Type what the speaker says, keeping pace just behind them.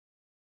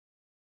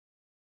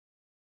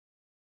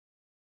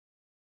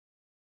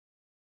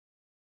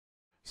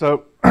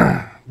So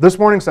this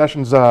morning's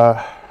session's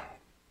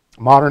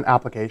modern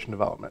application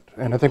development.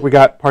 And I think we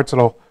got parts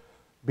that'll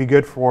be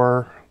good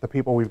for the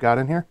people we've got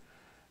in here.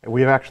 And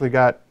we've actually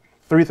got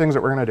three things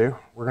that we're going to do.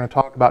 We're going to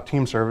talk about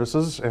team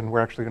services, and we're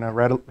actually going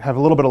to have a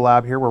little bit of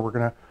lab here where we're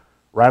going to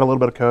write a little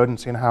bit of code and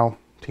seeing how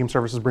team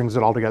services brings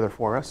it all together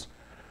for us.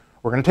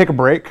 We're going to take a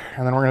break,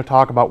 and then we're going to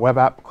talk about web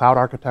app cloud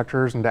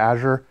architectures into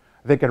Azure.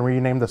 I think I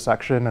renamed the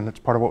section, and it's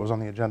part of what was on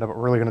the agenda, but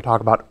we're really going to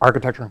talk about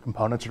architecture and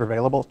components that are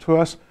available to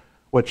us,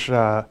 which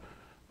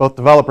both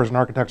developers and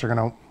architects are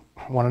going to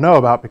want to know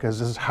about, because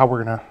this is how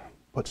we're going to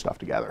put stuff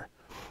together.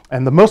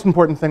 And the most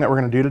important thing that we're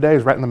going to do today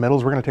is right in the middle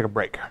is we're going to take a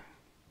break.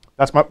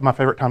 That's my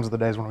favorite times of the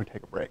day is when we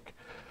take a break.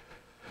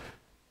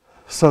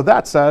 So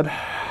that said,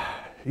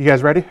 you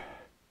guys ready?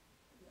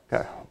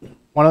 Okay.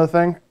 One other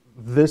thing,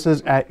 this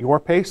is at your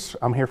pace.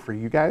 I'm here for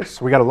you guys.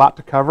 So we got a lot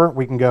to cover.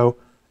 We can go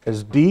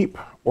as deep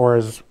or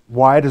as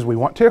wide as we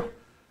want to.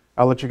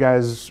 I'll let you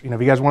guys, if you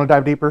guys want to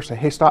dive deeper, say,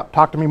 hey, stop,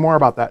 talk to me more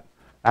about that.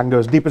 I can go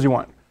as deep as you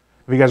want.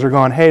 If you guys are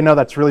going, hey, no,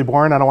 that's really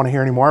boring, I don't want to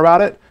hear any more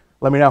about it,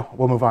 let me know.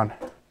 We'll move on.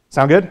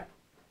 Sound good? Yes.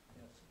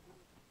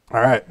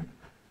 All right.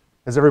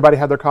 Has everybody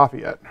had their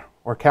coffee yet?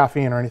 Or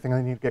caffeine or anything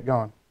they need to get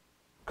going?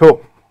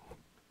 Cool.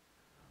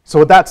 So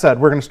with that said,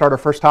 we're going to start our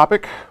first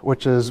topic,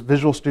 which is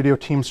Visual Studio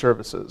Team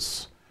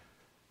Services.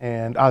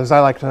 And as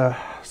I like to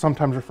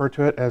sometimes refer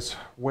to it as,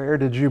 where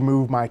did you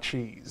move my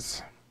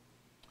cheese?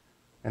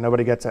 And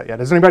nobody gets that yet.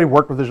 Has anybody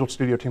worked with Visual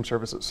Studio Team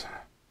Services?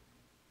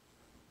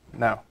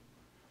 No.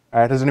 All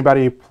right, has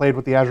anybody played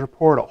with the Azure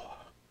portal?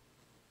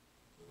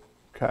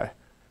 Okay.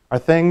 Are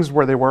things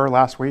where they were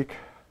last week?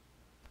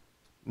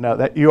 No,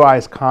 that UI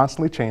is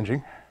constantly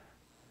changing.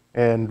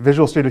 And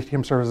Visual Studio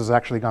Team Services has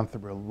actually gone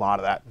through a lot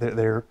of that.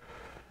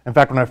 In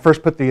fact, when I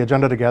first put the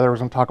agenda together, I was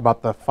going to talk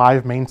about the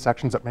 5 main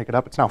sections that make it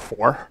up. It's now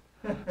 4.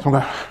 So I'm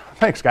going,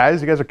 thanks, guys.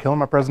 You guys are killing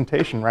my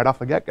presentation right off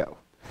the get-go.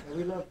 Yeah,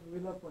 we love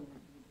when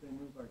they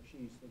move our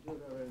cheese. They do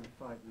it every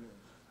 5 years.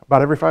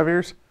 About every 5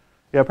 years?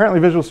 Yeah, apparently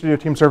Visual Studio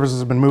Team Services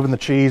has been moving the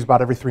cheese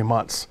about every 3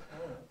 months.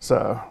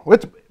 So,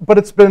 but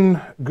it's been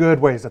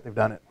good ways that they've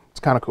done it. It's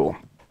kind of cool.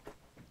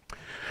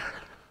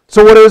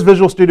 So what is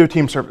Visual Studio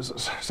Team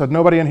Services? So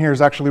nobody in here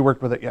has actually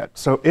worked with it yet.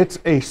 So it's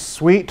a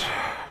suite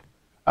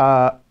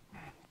to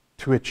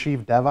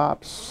achieve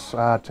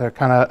DevOps, to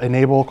kind of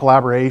enable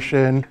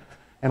collaboration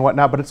and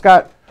whatnot, but it's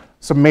got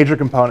some major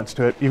components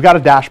to it. You've got a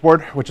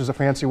dashboard, which is a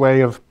fancy way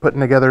of putting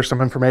together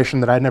some information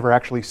that I never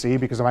actually see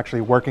because I'm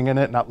actually working in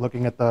it, not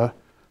looking at the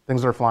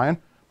things that are flying.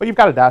 But you've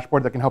got a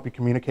dashboard that can help you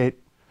communicate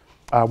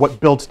what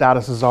build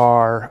statuses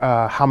are,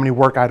 how many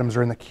work items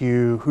are in the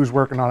queue, who's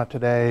working on it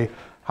today,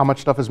 how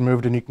much stuff is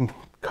moved, and you can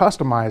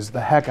customize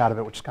the heck out of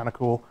it, which is kind of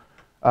cool.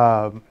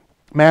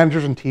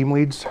 Managers and team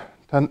leads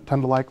tend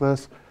to like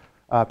this.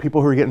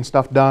 People who are getting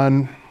stuff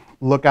done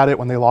look at it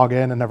when they log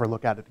in and never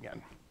look at it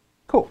again.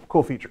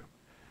 Cool feature.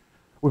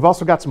 We've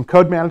also got some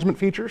code management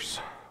features.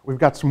 We've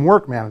got some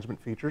work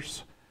management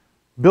features,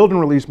 build and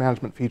release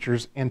management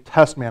features, and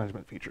test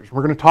management features.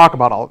 We're going to talk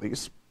about all of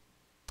these,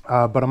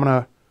 but I'm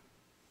going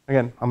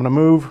to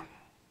move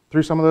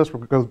through some of this.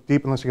 We'll go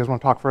deep unless you guys want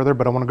to talk further,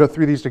 but I want to go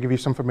through these to give you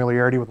some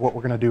familiarity with what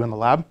we're going to do in the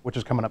lab, which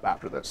is coming up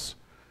after this.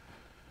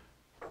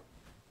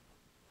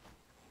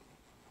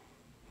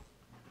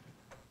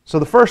 So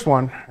the first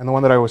one, and the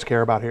one that I always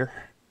care about here,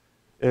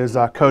 is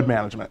code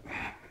management.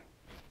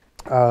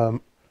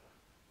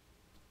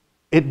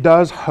 It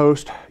does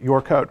host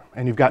your code,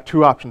 and you've got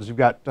 2 options. You've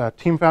got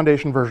Team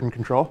Foundation version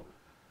control,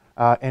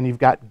 and you've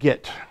got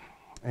Git.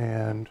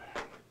 And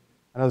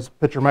I know this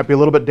picture might be a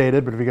little bit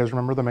dated, but if you guys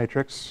remember the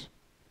Matrix,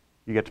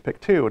 you get to pick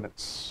 2, and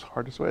it's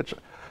hard to switch.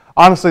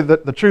 Honestly,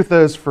 the truth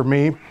is, for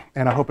me,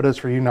 and I hope it is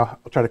for you, now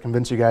I'll try to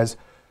convince you guys,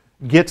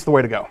 Git's the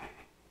way to go.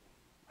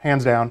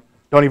 Hands down,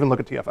 don't even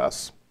look at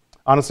TFS.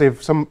 Honestly,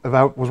 if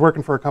I was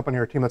working for a company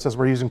or a team that says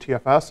we're using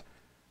TFS,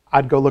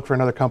 I'd go look for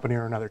another company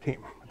or another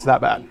team. It's that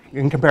bad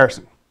in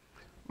comparison.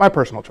 My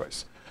personal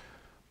choice.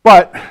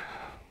 But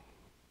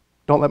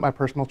don't let my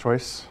personal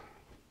choice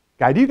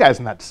guide you guys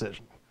in that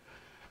decision.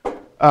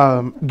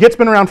 Git's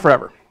been around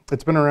forever.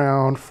 It's been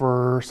around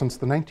since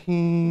the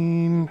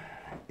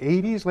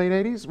 1980s, late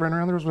 80s, right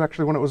around there was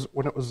actually when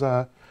it was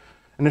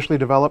initially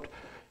developed.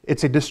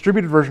 It's a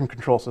distributed version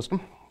control system,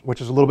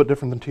 which is a little bit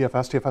different than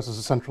TFS. TFS is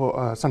a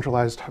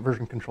centralized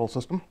version control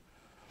system.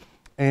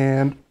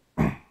 And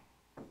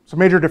some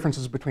major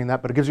differences between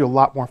that, but it gives you a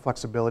lot more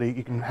flexibility.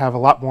 You can have a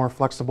lot more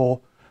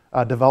flexible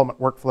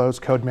development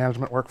workflows, code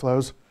management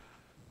workflows.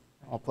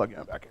 I'll plug you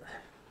in back here.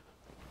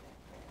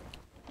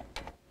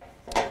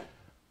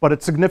 But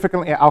it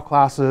significantly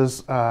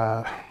outclasses,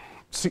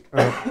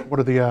 what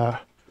are the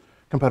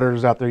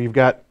competitors out there? You've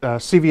got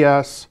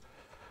CVS,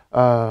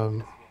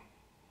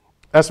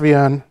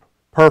 SVN,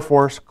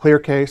 Perforce,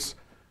 ClearCase.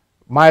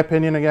 My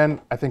opinion,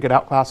 again, I think it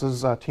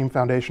outclasses Team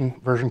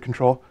Foundation version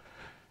control.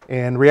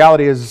 And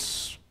reality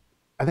is,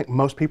 I think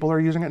most people are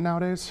using it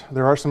nowadays.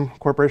 There are some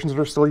corporations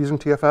that are still using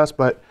TFS,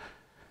 but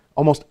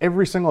almost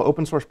every single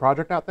open source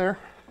project out there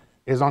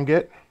is on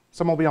Git.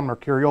 Some will be on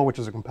Mercurial, which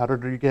is a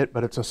competitor to Git,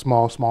 but it's a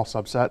small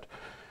subset.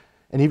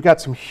 And you've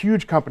got some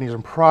huge companies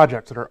and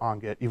projects that are on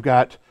Git. You've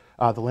got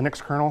the Linux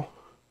kernel,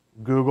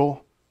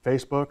 Google,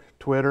 Facebook,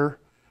 Twitter,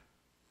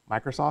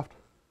 Microsoft.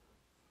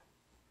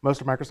 Most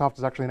of Microsoft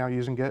is actually now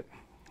using Git.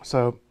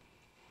 So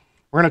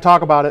we're going to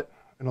talk about it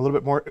in a little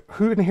bit more.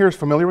 Who in here is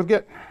familiar with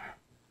Git?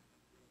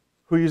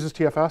 Who uses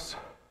TFS?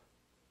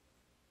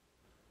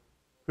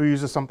 Who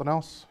uses something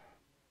else?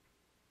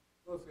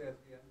 Mostly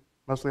SVN.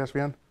 Mostly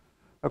SVN?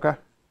 Okay.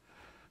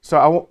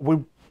 So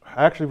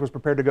I actually was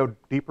prepared to go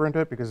deeper into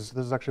it because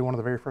this is actually one of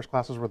the very first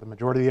classes where the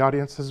majority of the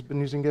audience has been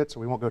using Git, so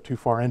we won't go too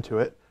far into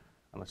it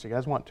unless you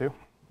guys want to.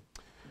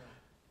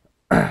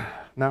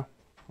 No?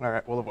 All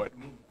right, we'll avoid.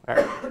 All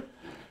right.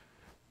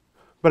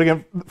 But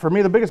again, for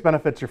me, the biggest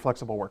benefit is your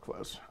flexible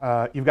workflows.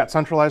 You've got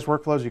centralized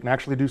workflows. You can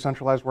actually do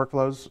centralized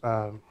workflows.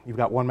 You've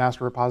got one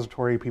master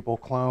repository. People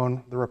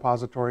clone the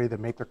repository. They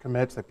make their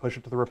commits. They push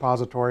it to the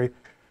repository.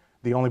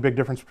 The only big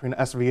difference between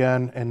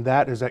SVN and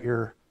that is that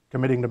you're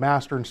committing to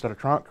master instead of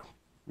trunk.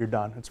 You're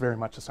done. It's very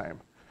much the same.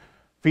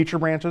 Feature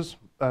branches.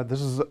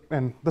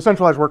 And the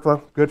centralized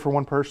workflow, good for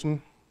one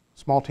person,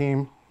 small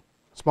team,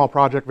 small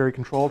project, very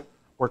controlled,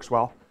 works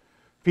well.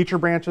 Feature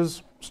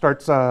branches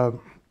starts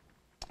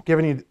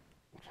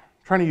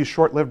trying to use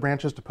short-lived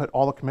branches to put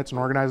all the commits and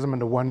organize them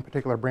into one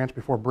particular branch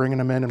before bringing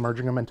them in and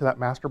merging them into that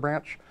master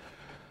branch.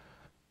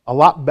 A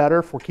lot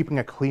better for keeping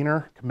a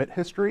cleaner commit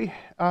history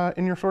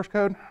in your source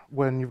code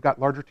when you've got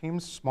larger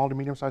teams, small to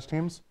medium-sized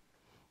teams.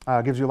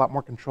 Gives you a lot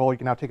more control. You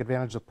can now take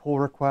advantage of pull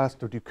requests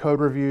to do code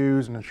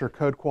reviews and ensure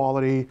code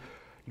quality. You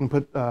can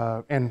put,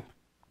 and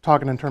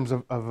talking in terms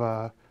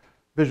of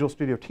Visual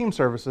Studio Team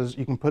Services,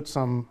 you can put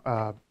some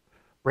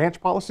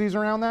branch policies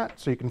around that,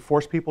 so you can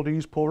force people to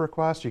use pull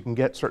requests. You can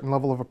get certain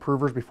level of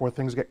approvers before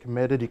things get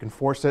committed. You can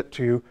force it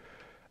to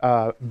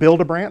build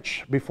a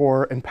branch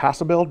and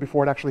pass a build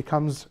before it actually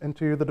comes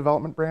into the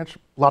development branch.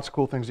 Lots of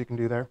cool things you can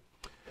do there.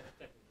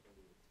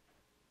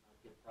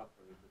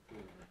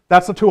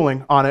 That's the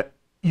tooling on it.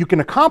 You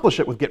can accomplish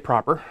it with Git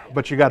proper,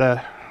 but you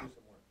gotta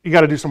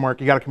do some work.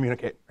 You gotta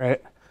communicate,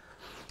 right?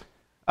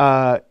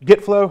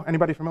 Git flow.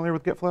 Anybody familiar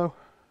with Git flow?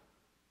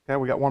 Okay,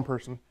 we got one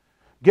person.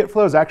 Git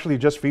flow is actually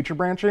just feature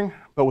branching,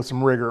 but with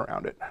some rigor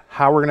around it.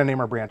 How we're going to name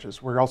our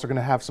branches. We're also going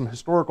to have some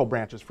historical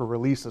branches for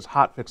releases,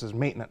 hotfixes,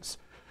 maintenance.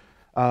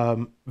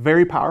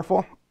 Very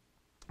powerful.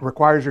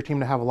 Requires your team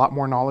to have a lot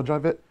more knowledge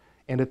of it,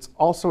 and it's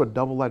also a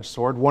double-edged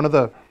sword. One of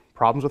the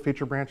problems with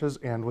feature branches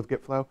and with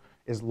Git flow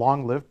is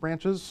long-lived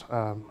branches.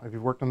 If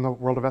you've worked in the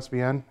world of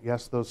SVN,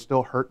 yes, those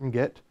still hurt in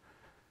Git.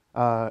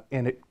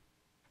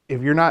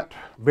 If you're not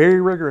very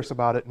rigorous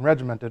about it and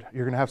regimented,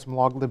 you're going to have some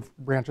long-lived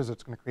branches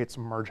that's going to create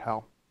some merge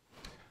hell.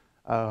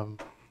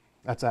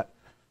 That's that.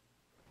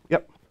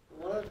 Yep.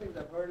 One of the things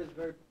I've heard is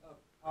very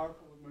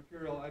powerful with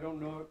Mercurial. I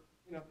don't know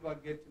enough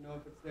about Git to know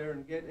if it's there.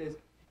 And Git is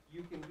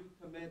you can do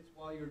commits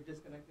while you're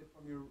disconnected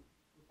from your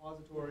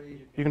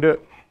repository. You can do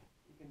it.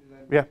 You can do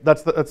that. Yeah,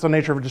 that's the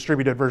nature of a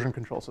distributed version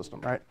control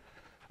system, right?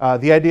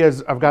 The idea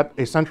is I've got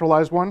a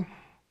centralized one.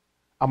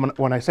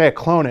 When I say I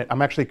clone it,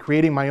 I'm actually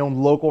creating my own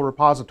local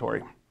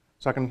repository.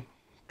 So I can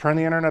turn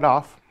the internet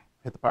off,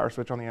 hit the power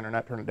switch on the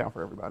internet, turn it down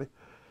for everybody,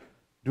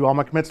 do all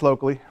my commits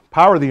locally,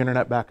 power the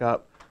internet back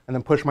up, and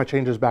then push my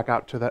changes back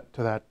out to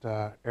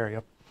that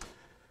area.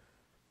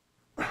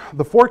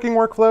 The forking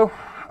workflow,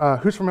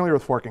 who's familiar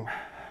with forking?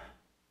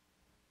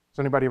 Has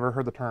anybody ever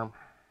heard the term?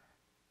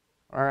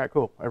 All right,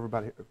 cool,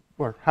 everybody,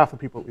 or half the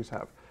people at least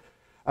have.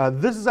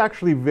 This is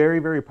actually very,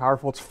 very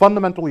powerful. It's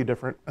fundamentally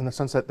different in the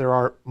sense that there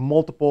are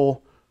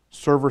multiple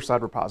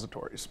server-side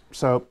repositories.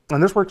 So,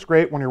 and this works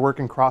great when you're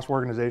working cross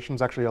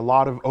organizations. Actually, a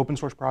lot of open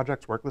source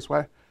projects work this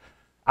way.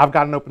 I've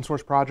got an open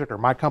source project, or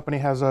my company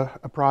has a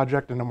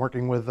project, and I'm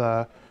working with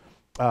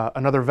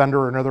another vendor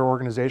or another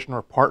organization or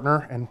a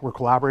partner, and we're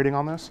collaborating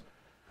on this.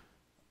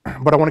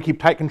 But I want to keep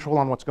tight control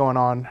on what's going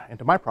on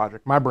into my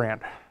project, my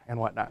brand, and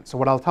whatnot. So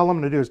what I'll tell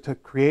them to do is to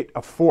create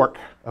a fork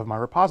of my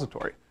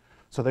repository.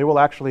 So they will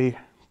actually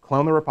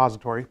clone the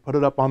repository, put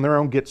it up on their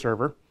own Git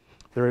server.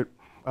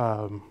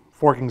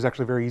 Forking is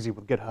actually very easy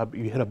with GitHub.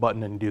 You hit a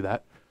button and do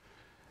that.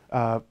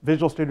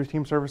 Visual Studio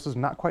Team Services,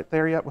 not quite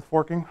there yet with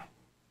forking.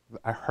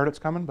 I heard it's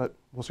coming, but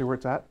we'll see where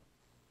it's at.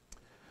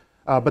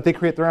 But they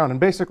create their own, and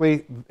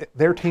basically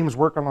their teams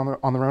work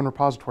on their own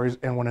repositories,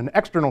 and when an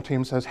external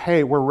team says,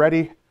 hey, we're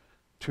ready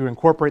to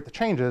incorporate the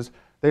changes,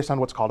 they send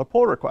what's called a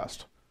pull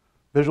request.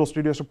 Visual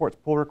Studio supports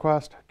pull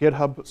request,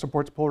 GitHub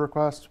supports pull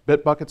request,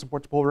 Bitbucket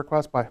supports pull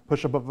request by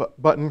push of a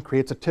button,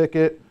 creates a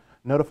ticket,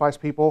 notifies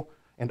people,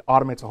 and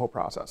automates the whole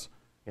process.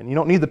 And you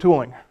don't need the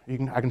tooling.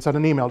 I can send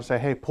an email to say,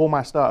 hey, pull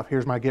my stuff,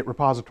 here's my Git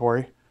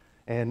repository,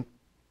 and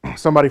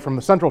somebody from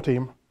the central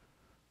team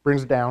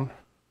brings it down,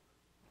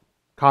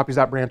 copies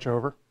that branch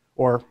over,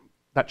 or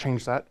that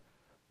change set,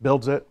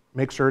 builds it,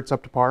 makes sure it's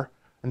up to par,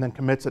 and then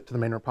commits it to the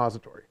main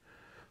repository.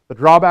 The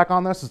drawback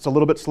on this, it's a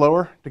little bit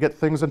slower to get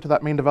things into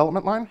that main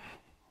development line,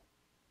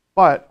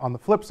 but on the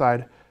flip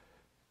side,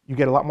 you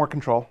get a lot more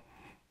control.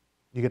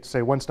 You get to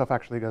say when stuff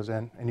actually goes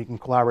in, and you can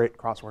collaborate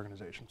across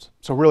organizations.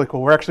 So really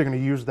cool. We're actually going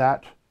to use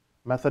that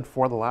method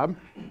for the lab,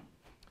 and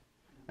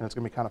it's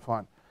going to be kind of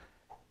fun.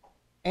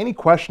 Any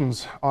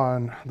questions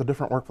on the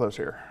different workflows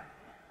here?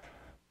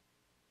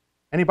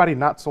 Anybody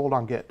not sold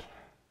on Git?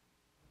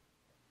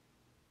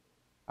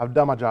 I've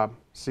done my job.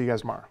 See you guys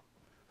tomorrow.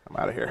 I'm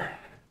out of here.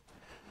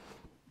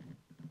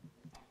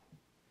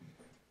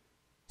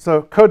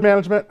 So code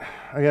management,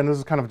 again, this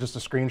is kind of just a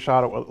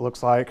screenshot of what it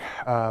looks like,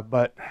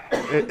 but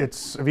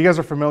it's, if you guys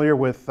are familiar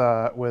with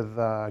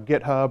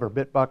GitHub or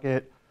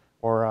Bitbucket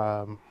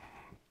or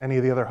any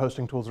of the other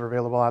hosting tools that are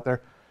available out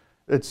there,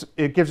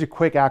 it gives you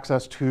quick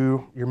access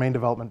to your main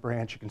development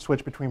branch. You can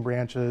switch between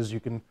branches. You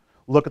can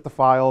look at the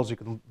files. You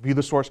can view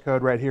the source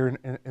code right here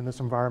in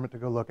this environment to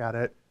go look at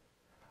it.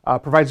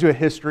 Provides you a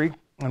history,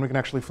 and we can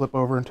actually flip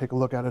over and take a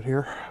look at it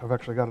here. I've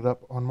actually got it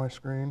up on my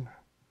screen.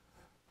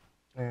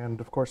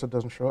 And of course, it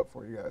doesn't show up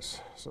for you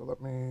guys. So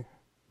let me.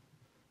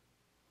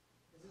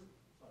 Is this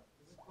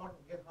part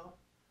of GitHub?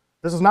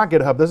 This is not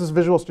GitHub. This is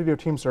Visual Studio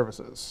Team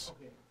Services.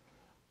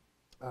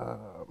 Okay.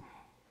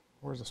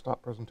 Where's the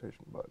stop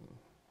presentation button?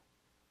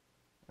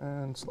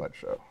 And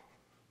slideshow.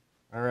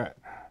 All right.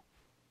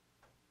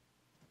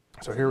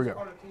 So here we go.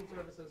 Part of team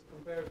services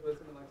compares with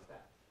something like Stash.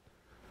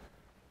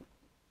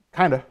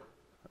 Kind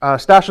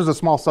of. Stash is a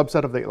small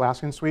subset of the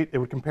Atlassian suite. It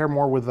would compare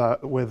more with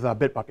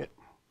Bitbucket.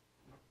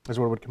 Is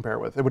what it would compare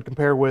with. It would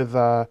compare with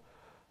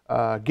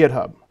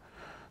GitHub.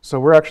 So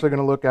we're actually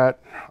going to look at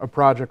a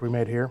project we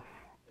made here.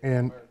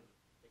 And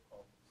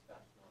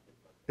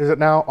is it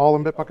now all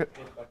in Bitbucket?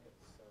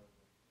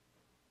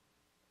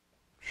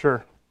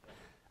 Sure.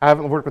 I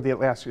haven't worked with the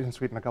Atlassian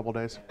suite in a couple of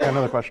days.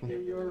 Another question.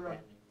 Your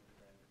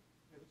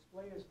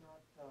display is not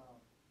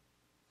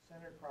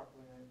centered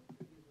properly. I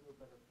could use a little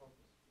better focus.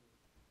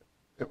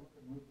 Yep. Someone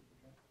could move the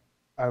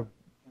projector.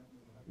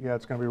 Yeah,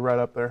 it's going to be right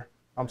up there.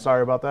 I'm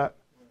sorry about that.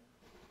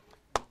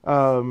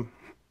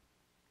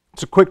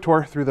 It's a quick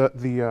tour through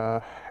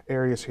the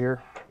areas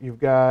here. You've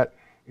got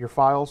your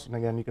files, and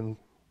again, you can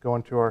go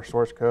into our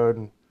source code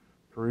and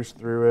peruse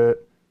through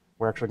it.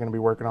 We're actually going to be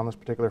working on this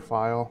particular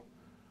file,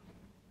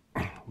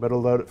 but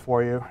it'll load it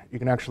for you. You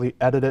can actually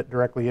edit it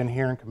directly in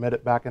here and commit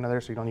it back into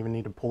there, so you don't even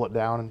need to pull it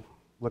down and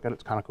look at it.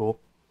 It's kind of cool.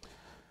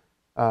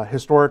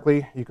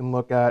 Historically, you can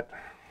look at,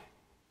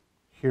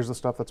 here's the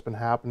stuff that's been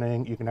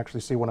happening. You can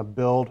actually see when a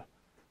build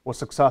was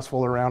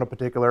successful around a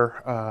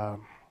particular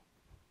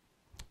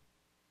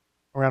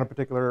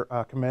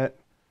commit.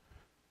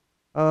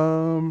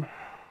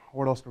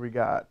 What else do we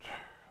got?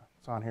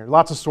 It's on here.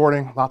 Lots of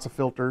sorting, lots of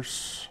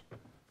filters.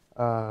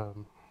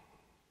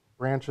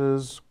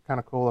 Branches, kind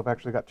of cool. I've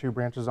actually got 2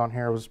 branches on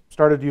here. I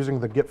started using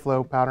the Git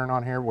flow pattern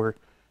on here where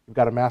you've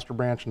got a master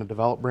branch and a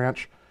develop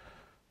branch.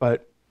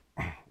 But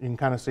you can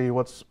kind of see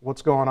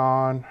what's going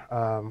on,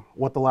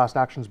 what the last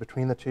actions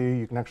between the two.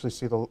 You can actually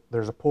see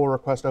there's a pull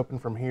request open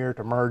from here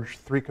to merge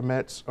 3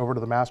 commits over to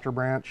the master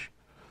branch.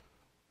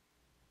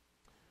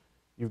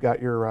 You've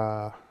got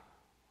your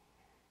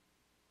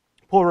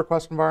pull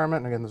request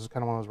environment. And again, this is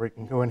kind of one of those where you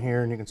can go in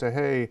here and you can say,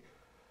 hey,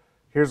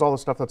 here's all the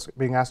stuff that's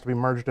being asked to be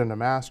merged into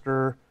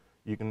master.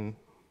 You can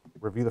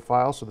review the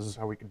file. So this is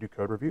how we could do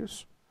code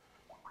reviews.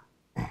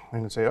 And you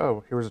can say,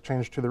 oh, here was a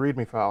change to the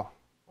README file.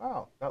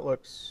 Wow, that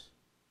looks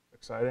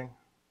exciting.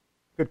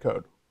 Good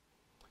code.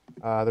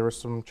 There were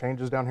some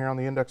changes down here on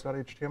the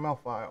index.html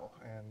file,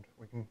 and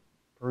we can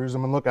peruse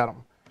them and look at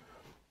them.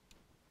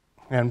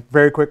 And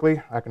very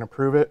quickly, I can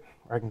approve it,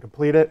 or I can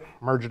complete it,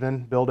 merge it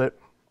in, build it,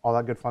 all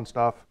that good fun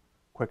stuff,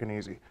 quick and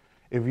easy.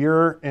 If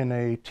you're in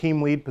a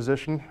team lead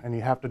position and you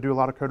have to do a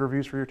lot of code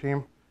reviews for your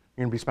team,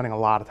 you're going to be spending a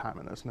lot of time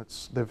in this, and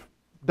they've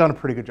done a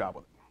pretty good job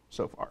with it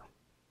so far.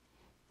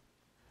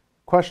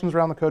 Questions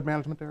around the code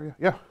management area?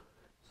 Yeah?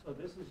 So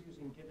this is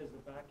using Git as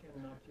the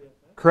backend, not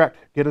TFS? Correct.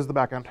 Git is the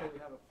backend. So we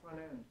have a front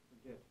end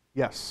for Git.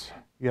 Yes,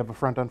 you have a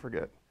front end for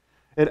Git.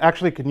 It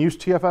actually can use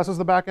TFS as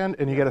the backend,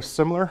 and you get a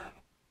similar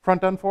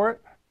front end for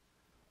it.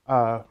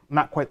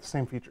 Not quite the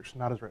same features,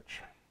 not as rich.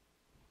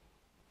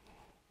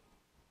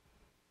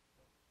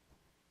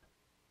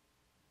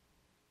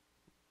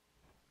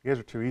 You guys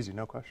are too easy,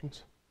 no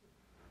questions?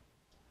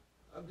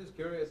 I'm just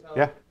curious how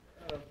Yeah.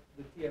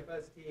 The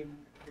TFS team,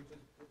 which is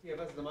the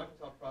TFS is a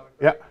Microsoft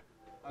product, Yeah. right?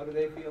 How do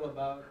they feel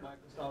about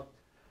Microsoft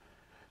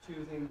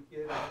choosing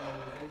Git as an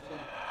organization?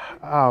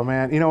 Oh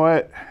man, you know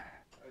what?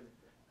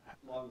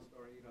 Long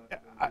story, you don't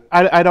have to go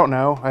into it. I don't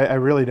know. I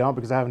really don't,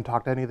 because I haven't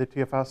talked to any of the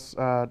TFS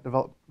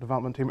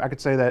development team. I could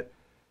say that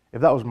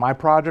if that was my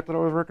project that I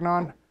was working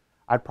on,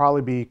 I'd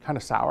probably be kind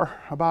of sour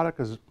about it,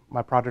 because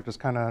my project is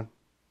kind of,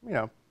 you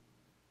know,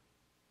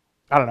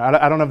 I don't know.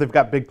 I don't know if they've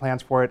got big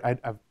plans for it.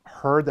 I've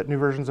heard that new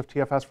versions of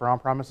TFS for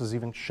on-premise is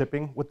even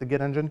shipping with the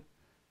Git engine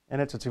in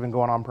it, so it's even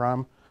going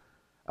on-prem.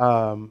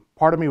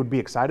 Part of me would be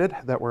excited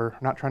that we're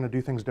not trying to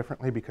do things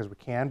differently because we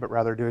can, but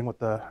rather doing what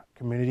the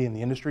community and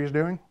the industry is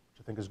doing, which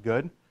I think is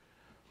good.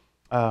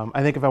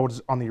 I think if I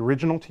was on the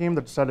original team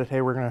that decided, hey,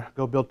 we're going to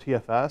go build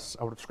TFS,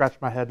 I would have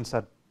scratched my head and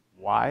said,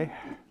 why?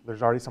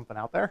 There's already something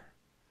out there.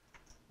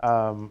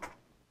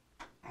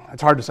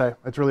 It's hard to say.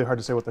 It's really hard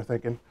to say what they're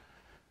thinking.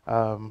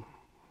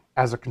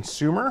 As a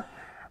consumer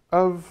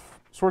of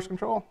source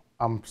control,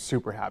 I'm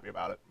super happy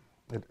about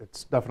it.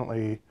 It's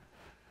definitely,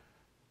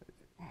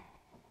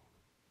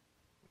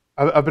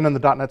 I've been in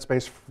the .NET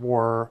space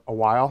for a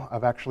while.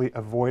 I've actually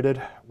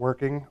avoided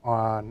working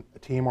on a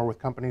team or with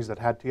companies that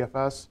had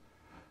TFS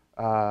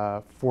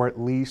for at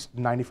least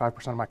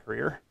 95% of my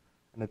career,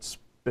 and it's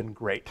been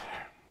great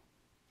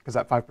because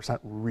that 5%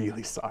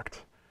 really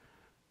sucked,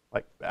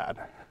 like bad.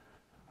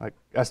 Like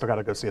I still got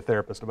to go see a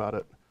therapist about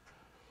it.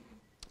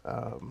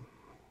 All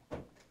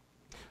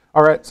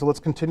right, so let's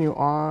continue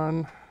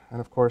on.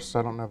 And of course,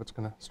 I don't know if it's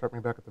going to start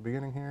me back at the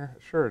beginning here.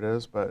 Sure it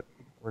is, but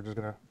we're just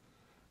going to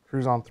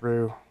cruise on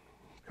through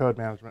code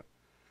management.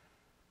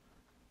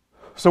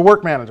 So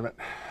work management.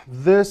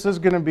 This is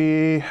going to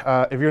be,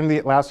 if you're in the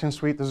Atlassian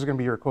suite, this is going to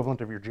be your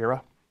equivalent of your Jira.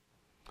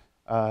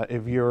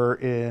 If you're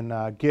in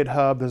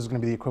GitHub, this is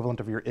going to be the equivalent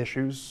of your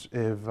issues.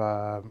 If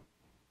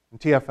in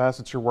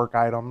TFS, it's your work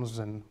items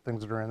and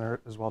things that are in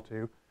there as well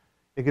too.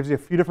 It gives you a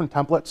few different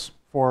templates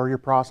for your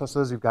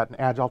processes. You've got an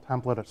Agile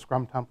template, a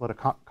Scrum template, a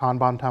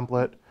Kanban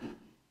template.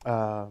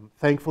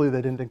 Thankfully,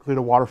 they didn't include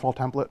a waterfall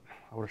template.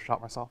 I would have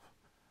shot myself.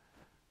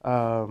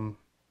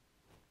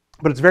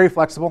 But it's very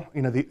flexible.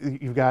 You know,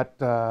 you've got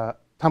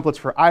templates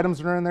for items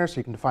that are in there, so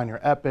you can define your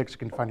epics, you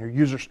can define your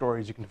user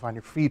stories, you can define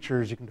your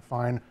features, you can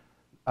define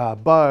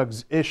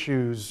bugs,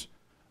 issues.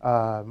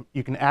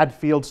 You can add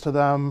fields to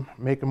them,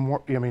 make them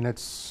more. I mean,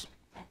 it's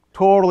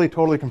totally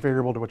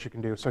configurable to what you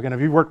can do. So again, if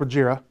you've worked with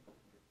Jira,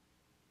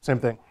 same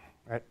thing,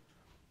 right?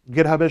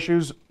 GitHub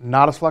issues,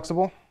 not as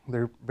flexible.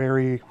 They're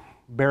very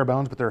bare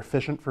bones, but they're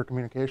efficient for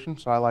communication,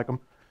 so I like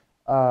them.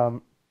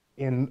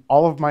 In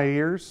all of my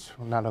years,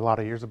 well, not a lot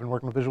of years, I've been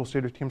working with Visual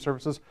Studio Team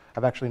Services.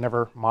 I've actually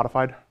never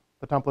modified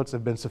the templates.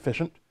 They've been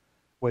sufficient,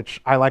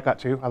 which I like that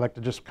too. I like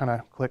to just kind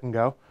of click and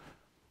go.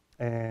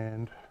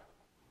 And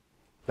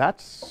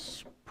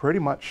that's pretty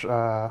much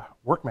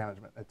work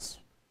management. It's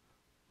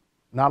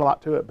not a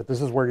lot to it, but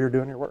this is where you're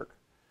doing your work.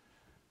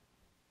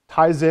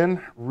 Ties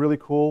in really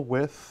cool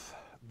with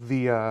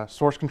the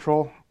source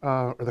control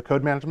or the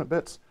code management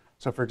bits.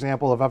 So for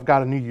example, if I've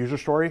got a new user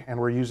story and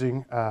we're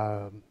using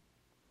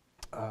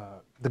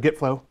the Git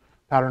flow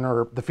pattern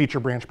or the feature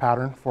branch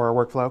pattern for our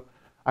workflow,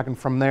 I can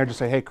from there just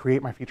say, hey,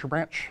 create my feature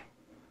branch.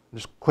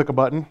 Just click a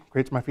button,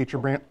 creates my feature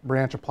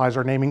branch, applies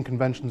our naming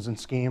conventions and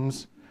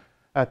schemes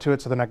to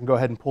it, so then I can go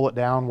ahead and pull it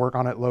down, work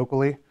on it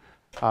locally,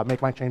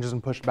 make my changes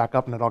and push it back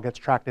up, and it all gets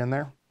tracked in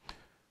there.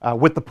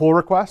 With the pull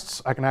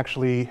requests, I can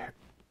actually,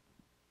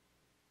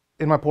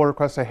 in my pull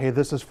request, say, hey,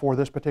 this is for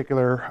this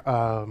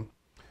particular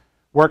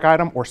work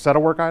item or set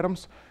of work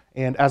items,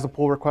 and as the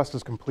pull request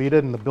is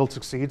completed and the build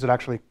succeeds, it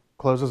actually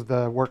closes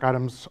the work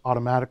items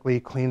automatically,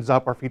 cleans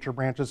up our feature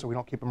branches so we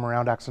don't keep them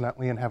around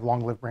accidentally and have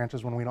long-lived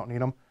branches when we don't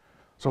need them.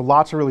 So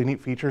lots of really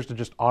neat features to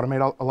just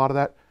automate a lot of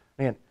that.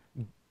 And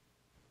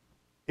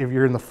if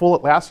you're in the full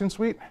Atlassian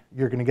suite,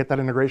 you're going to get that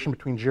integration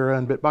between Jira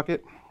and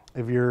Bitbucket.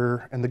 If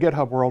you're in the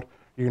GitHub world,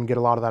 you're going to get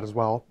a lot of that as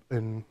well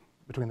in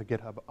between the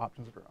GitHub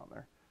options that are on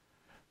there.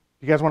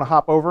 You guys want to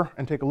hop over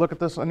and take a look at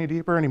this any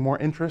deeper, any more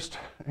interest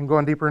in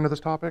going deeper into this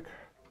topic?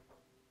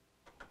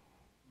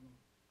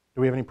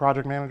 Do we have any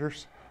project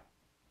managers?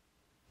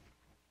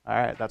 All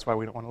right, that's why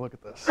we don't want to look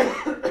at this.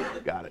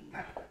 Got it.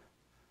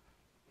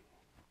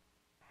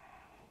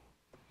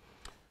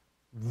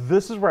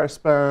 This is where I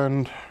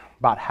spend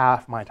about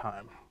half my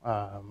time.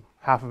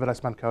 Half of it I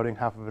spend coding,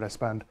 half of it I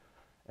spend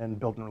in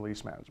build and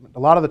release management. A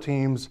lot of the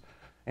teams,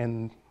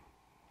 and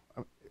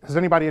has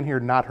anybody in here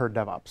not heard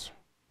DevOps,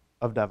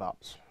 of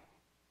DevOps?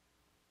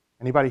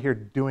 Anybody here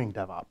doing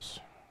DevOps?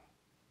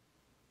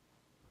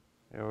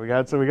 Yeah,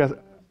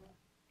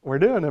 we're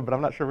doing it, but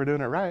I'm not sure we're doing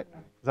it right.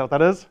 Is that what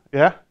that is?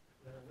 Yeah?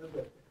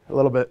 A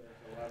little bit.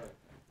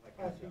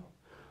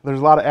 There's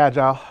a lot of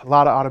agile, a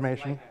lot of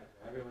automation.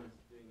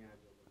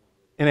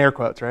 In air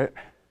quotes, right?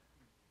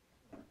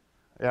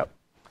 Yep.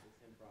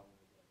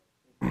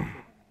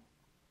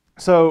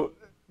 So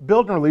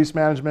build and release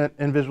management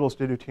in Visual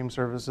Studio Team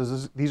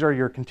Services, these are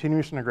your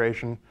continuous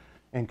integration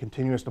and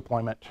continuous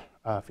deployment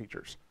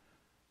features.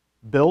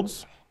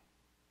 Builds,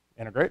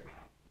 integrate.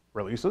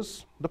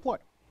 Releases, deploy.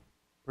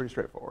 Pretty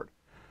straightforward.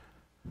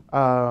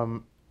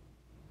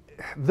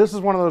 This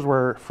is one of those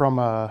where from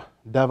a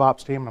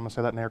DevOps team, and I'm going to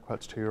say that in air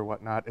quotes too or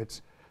whatnot,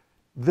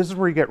 this is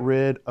where you get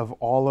rid of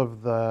all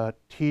of the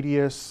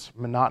tedious,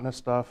 monotonous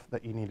stuff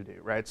that you need to do,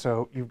 right?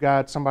 So you've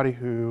got somebody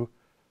who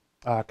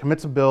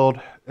commits a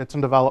build, it's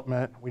in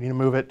development, we need to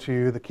move it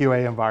to the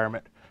QA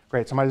environment.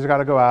 Great, somebody's got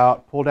to go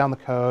out, pull down the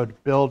code,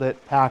 build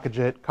it, package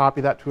it, copy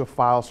that to a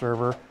file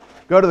server,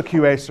 go to the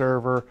QA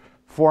server,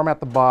 format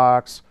the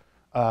box,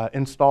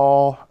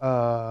 install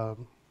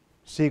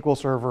SQL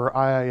Server,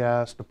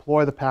 IIS,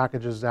 deploy the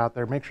packages out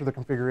there, make sure the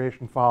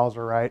configuration files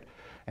are right.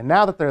 And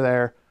now that they're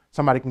there,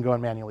 somebody can go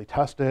and manually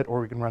test it,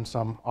 or we can run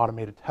some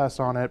automated tests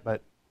on it,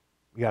 but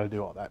you got to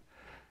do all that.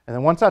 And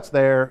then once that's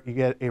there, you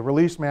get a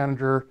release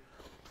manager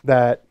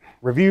that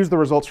reviews the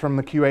results from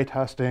the QA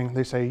testing.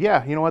 They say,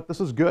 yeah, you know what, this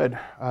is good.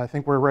 I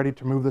think we're ready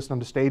to move this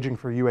into staging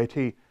for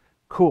UAT.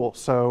 Cool,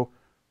 so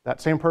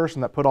that same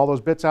person that put all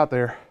those bits out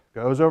there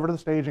goes over to the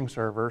staging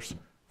servers,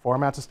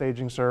 formats the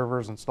staging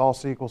servers,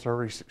 installs SQL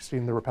Server, you've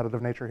seen the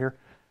repetitive nature here,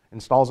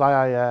 installs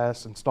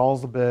IIS,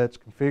 installs the bits,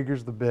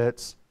 configures the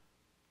bits,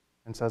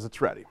 and says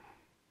it's ready.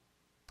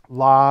 A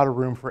lot of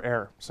room for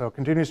error. So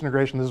continuous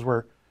integration, this is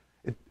where,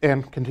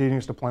 and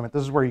continuous deployment,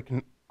 this is where you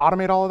can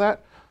automate all of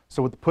that.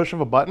 So with the push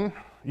of a button,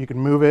 you can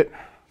move it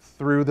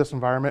through this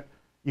environment.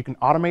 You can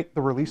automate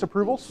the release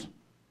approvals.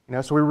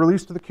 So we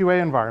release to the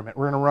QA environment.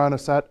 We're going to run a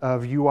set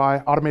of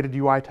automated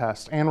UI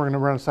tests, and we're going to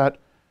run a set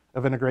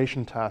of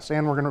integration tests,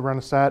 and we're going to run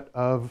a set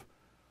of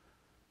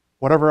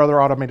whatever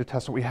other automated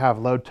tests that we have,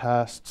 load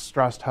tests,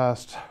 stress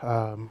tests.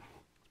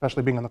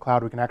 Especially being in the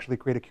cloud, we can actually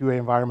create a QA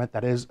environment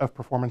that is of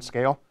performance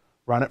scale,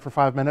 run it for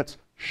 5 minutes,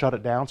 shut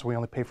it down so we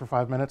only pay for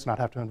 5 minutes, not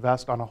have to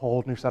invest on a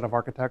whole new set of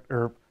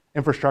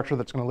infrastructure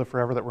that's going to live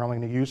forever that we're only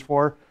going to use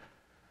for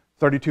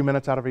 32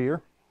 minutes out of a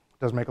year.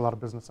 Does make a lot of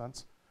business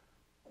sense.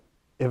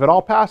 If it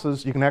all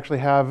passes, you can actually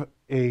have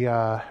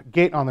a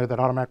gate on there that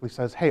automatically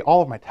says, hey,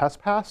 all of my tests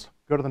passed,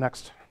 go to the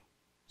next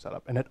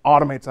setup, and it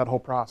automates that whole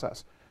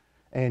process.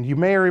 And you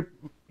may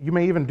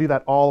even do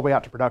that all the way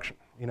out to production.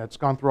 It's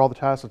gone through all the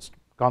tests, it's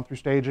gone through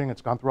staging,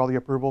 it's gone through all the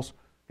approvals,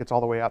 gets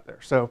all the way out there.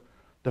 So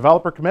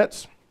developer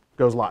commits,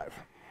 goes live.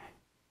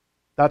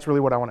 That's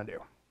really what I want to do.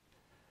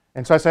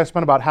 And so I say I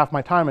spent about half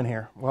my time in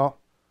here. Well,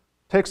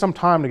 it takes some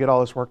time to get all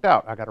this worked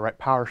out. I've got to write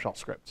PowerShell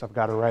scripts. I've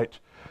got to write,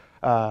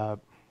 and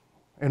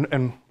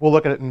we'll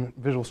look at it in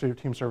Visual Studio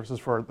Team Services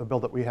for the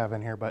build that we have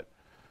in here, but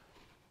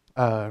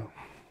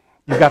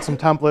you've got some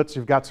templates,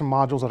 you've got some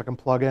modules that I can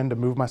plug in to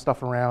move my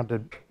stuff around,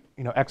 to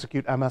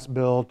execute MS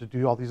build, to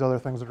do all these other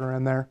things that are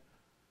in there.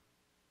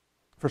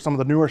 For some of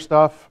the newer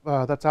stuff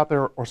that's out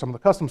there, or some of the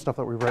custom stuff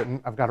that we've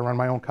written, I've got to run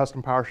my own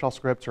custom PowerShell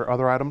scripts or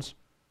other items.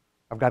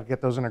 I've got to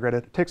get those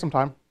integrated. It takes some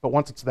time, but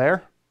once it's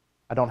there,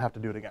 I don't have to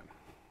do it again.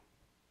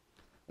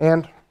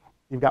 And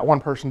you've got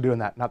one person doing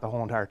that, not the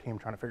whole entire team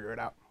trying to figure it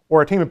out,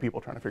 or a team of people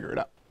trying to figure it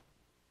out.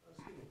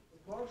 The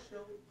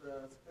PowerShell,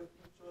 the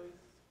scripting choice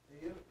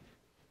here,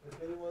 if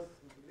there was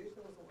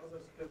integration or some other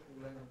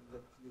scripting language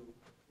that you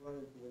run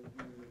into when you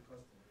do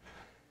custom?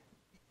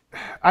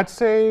 I'd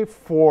say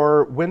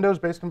for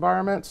Windows-based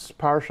environments,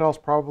 PowerShell is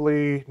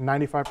probably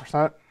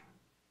 95%.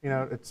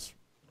 It's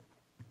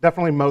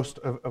definitely most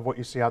of what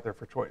you see out there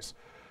for choice.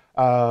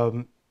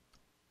 Other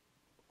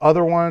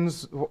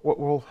ones,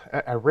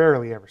 I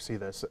rarely ever see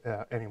this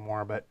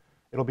anymore, but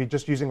it'll be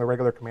just using the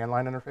regular command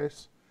line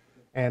interface.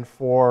 And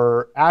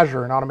for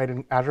Azure and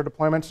automated Azure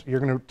deployments,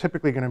 you're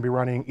typically going to be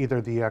running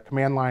either the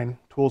command line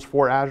tools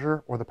for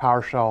Azure or the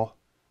PowerShell,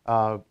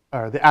 or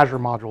the Azure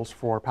modules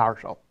for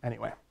PowerShell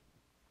anyway.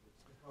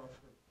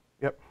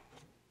 Yep.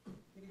 Can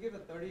you give a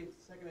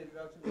 30-second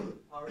introduction to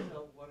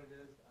PowerShell, what it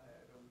is?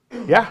 I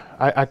don't. Yeah,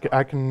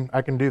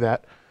 I can do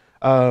that.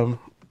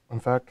 In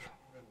fact,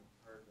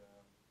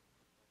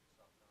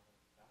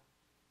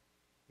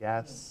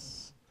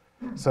 yes.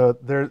 So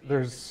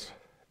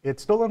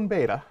it's still in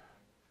beta.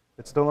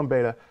 It's still in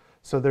beta.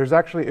 So there's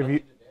actually, if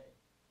you,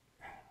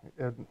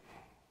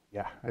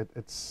 yeah,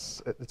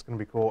 it's going to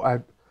be cool.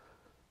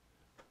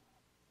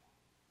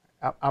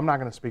 I'm not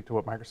going to speak to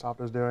what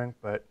Microsoft is doing,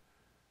 but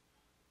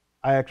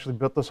I actually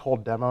built this whole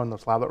demo in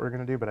this lab that we're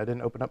going to do, but I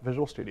didn't open up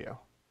Visual Studio.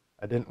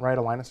 I didn't write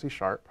a line of C#.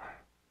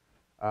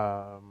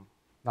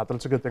 Not that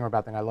it's a good thing or a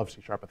bad thing. I love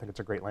C#. I think it's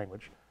a great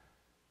language.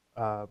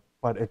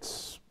 But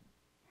it's,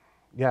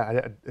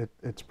 yeah,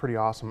 it's pretty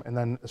awesome. And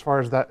then as far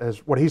as that,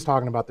 as what he's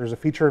talking about, there's a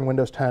feature in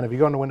Windows 10. If you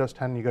go into Windows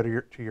 10 and you go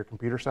to your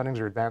computer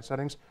settings or advanced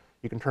settings,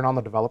 you can turn on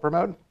the developer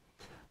mode.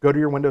 Go to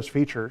your Windows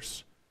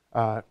features.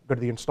 Go to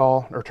the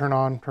install or turn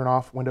on, turn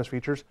off Windows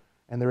features.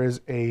 And there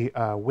is a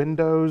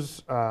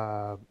Windows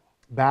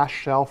Bash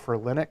shell for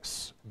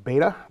Linux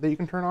beta that you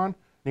can turn on.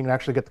 You can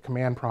actually get the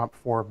command prompt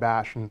for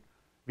Bash. And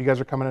if you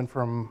guys are coming in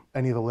from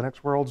any of the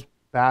Linux worlds,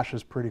 Bash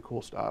is pretty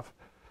cool stuff.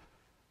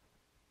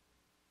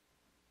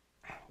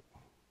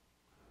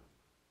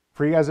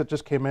 For you guys that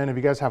just came in, if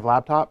you guys have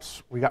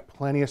laptops, we got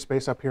plenty of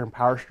space up here in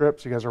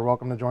PowerStrip, so you guys are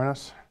welcome to join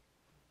us.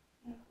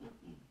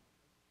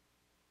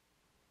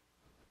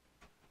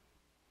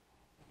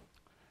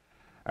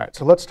 All right,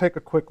 so let's take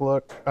a quick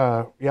look.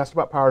 You asked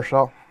about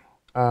PowerShell.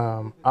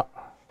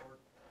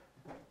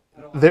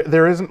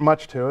 There isn't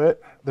much to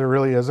it. There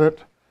really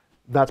isn't.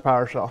 That's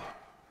PowerShell.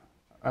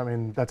 I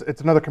mean,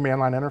 it's another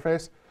command line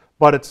interface,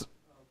 but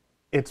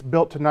it's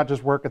built to not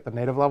just work at the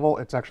native level.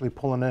 It's actually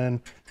pulling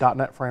in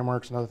 .NET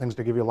frameworks and other things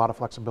to give you a lot of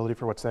flexibility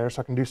for what's there.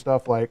 So I can do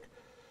stuff like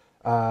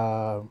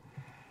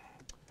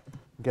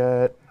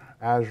get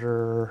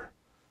Azure,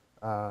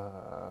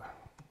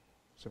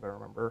 see if I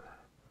remember,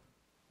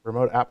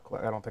 remote app,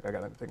 I don't think I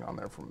got anything on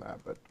there from that,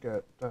 but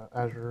get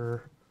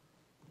Azure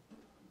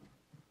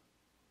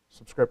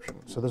subscription.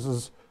 So this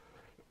is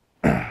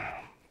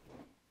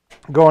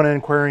going in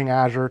and querying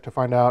Azure to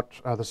find out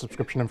the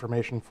subscription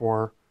information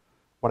for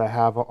what I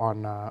have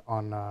on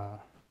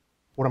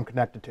what I'm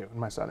connected to in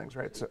my settings,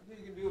 right? So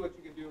you can do what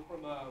you can do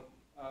from a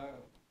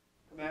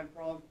command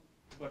prompt,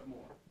 but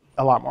more.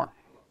 A lot more,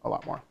 a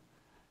lot more.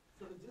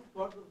 So is this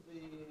part of the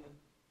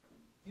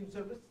team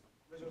service,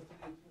 Visual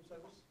Studio team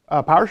service?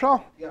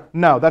 PowerShell? Yeah.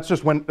 No, that's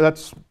just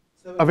that's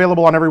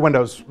available on every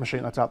Windows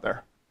machine that's out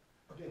there.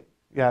 Okay.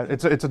 Yeah,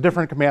 it's a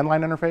different command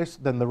line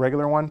interface than the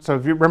regular one. So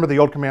if you remember the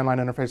old command line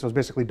interface, it was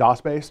basically DOS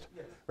based,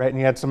 Yes. right? And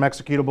you had some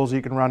executables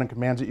you could run and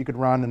commands that you could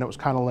run, and it was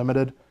kind of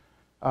limited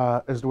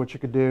as to what you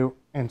could do.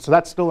 And so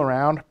that's still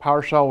around.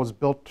 PowerShell was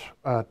built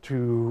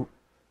to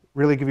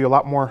really give you a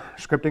lot more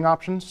scripting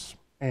options,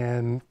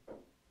 and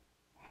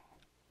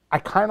I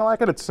kind of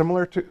like it. It's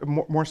similar to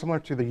more similar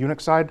to the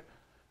Unix side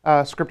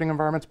scripting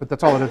environments, but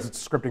that's all it is.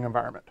 It's a scripting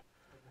environment,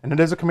 and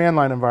it is a command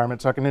line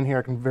environment. So I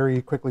can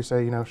very quickly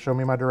say, show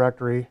me my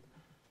directory,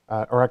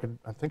 or I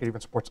think it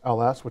even supports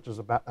ls, which is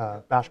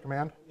a bash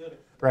command,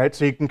 right?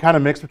 So you can kind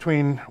of mix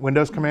between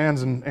Windows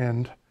commands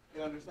and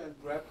You understand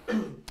grep?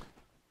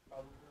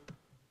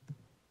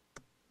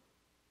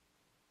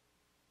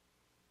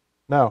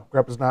 no,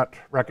 grep is not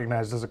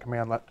recognized as a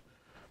commandlet,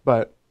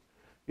 but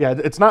yeah,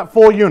 it's not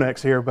full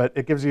Unix here, but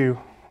it gives you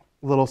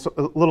a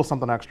little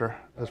something extra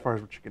as far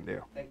as what you can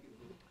do. Thank you.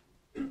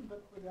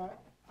 But for that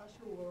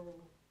Azure world,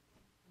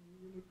 you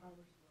really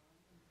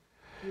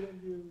PowerShell. You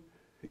don't do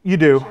You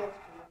do. shells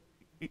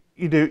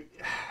You do.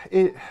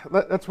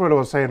 That's what I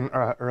was saying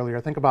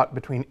earlier. Think about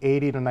between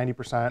 80 to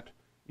 90%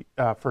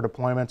 for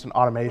deployments and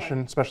automation,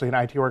 especially in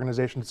IT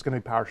organizations, it's going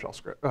to be PowerShell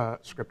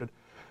scripted.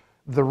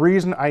 The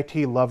reason IT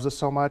loves us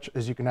so much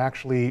is you can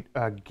actually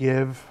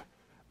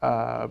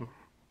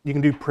you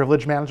can do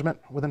privilege management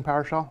within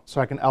PowerShell.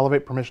 So I can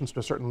elevate permissions to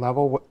a certain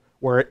level,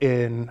 where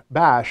in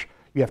Bash,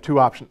 you have two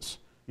options.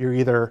 You're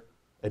either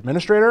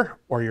administrator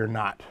or you're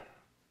not,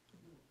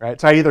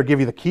 right? So I either give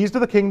you the keys to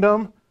the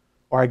kingdom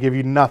or I give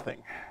you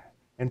nothing.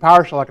 In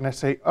PowerShell, I can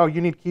say, oh, you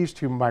need keys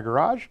to my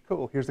garage?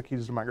 Cool, here's the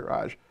keys to my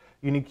garage.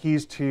 You need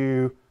keys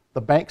to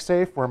the bank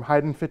safe where I'm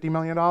hiding $50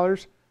 million?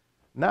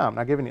 No, I'm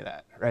not giving you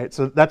that, right?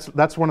 So that's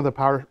one of the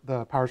powers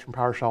from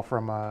PowerShell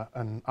from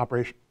an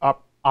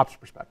ops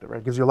perspective, right?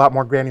 It gives you a lot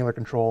more granular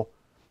control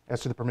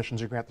as to the permissions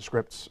you grant the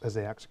scripts as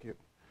they execute.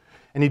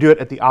 And you do it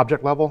at the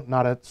object level,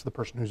 not as the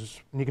person who's,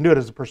 and you can do it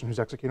as the person who's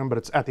executing, but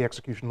it's at the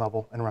execution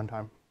level and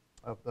runtime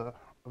of the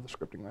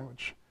scripting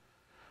language.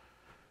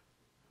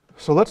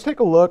 So let's take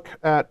a look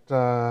at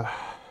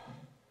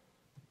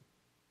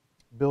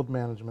build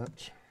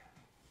management.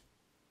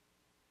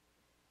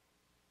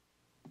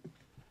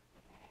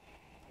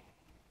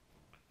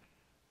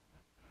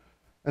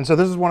 And so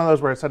this is one of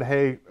those where I said,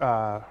 hey,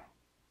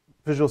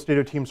 Visual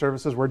Studio Team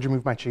Services, where'd you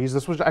move my cheese?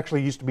 This was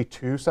actually used to be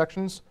two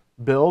sections.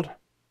 Build,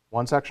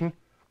 one section.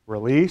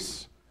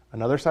 Release,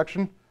 another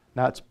section.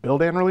 Now it's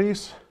build and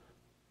release.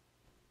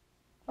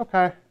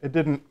 Okay, it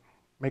didn't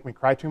make me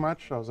cry too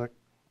much. I was like,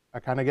 I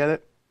kind of get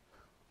it.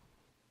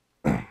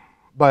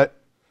 But,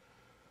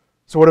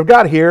 so what I've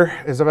got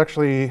here is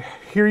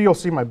here you'll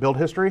see my build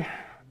history.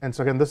 And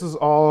so again, this is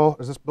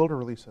this build or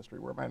release history?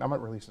 Where am I? I'm at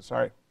releases,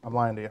 sorry, I'm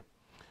lying to you.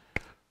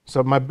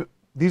 So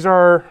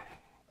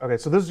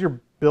so this is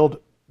your build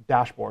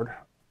dashboard,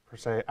 per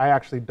se. I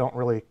actually don't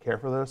really care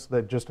for this.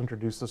 They just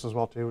introduced this as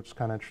well too, which is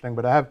kind of interesting.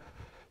 But I have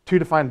two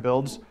defined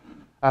builds.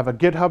 I have a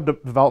GitHub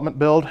development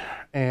build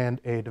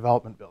and a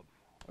development build.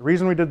 The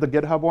reason we did the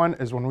GitHub one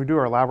is when we do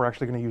our lab, we're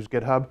actually going to use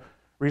GitHub.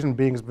 Reason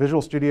being is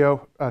Visual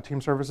Studio Team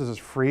Services is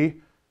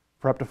free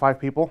for up to 5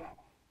 people.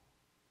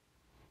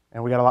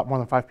 And we got a lot more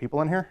than 5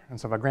 people in here. And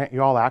so if I grant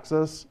you all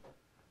access,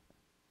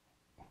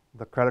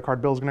 the credit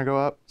card bill is going to go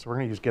up. So we're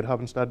going to use GitHub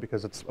instead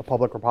because it's a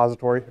public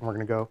repository, and we're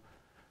going to go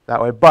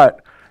that way.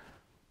 But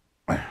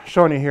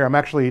showing you here, I'm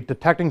actually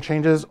detecting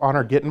changes on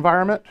our Git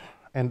environment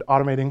and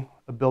automating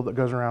a build that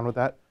goes around with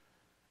that.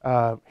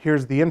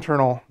 Here's the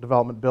internal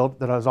development build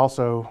that is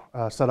also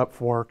set up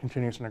for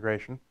continuous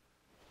integration.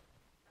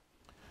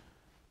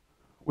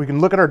 We can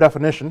look at our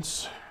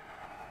definitions.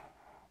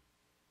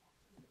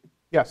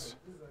 Yes?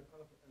 This is a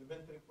kind of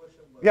elementary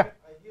question, but Yeah.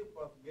 I hear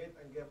about Git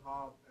and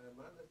GitHub, and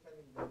my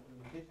understanding that the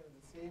implementation is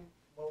the same,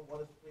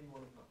 one is free,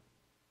 one is not.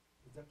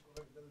 Is that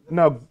correct?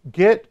 No,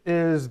 Git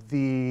is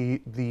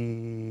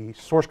the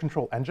source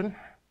control engine,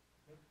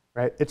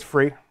 right? It's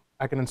free.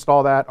 I can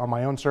install that on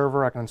my own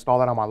server. I can install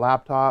that on my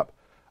laptop.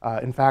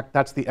 In fact,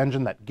 that's the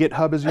engine that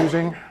GitHub is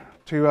using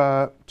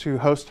to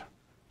host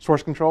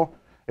source control.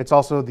 It's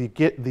also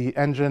the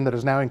engine that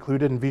is now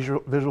included in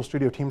Visual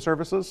Studio Team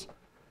Services.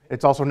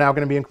 It's also now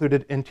going to be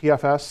included in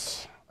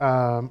TFS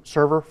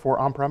server for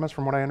on-premise,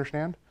 from what I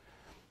understand.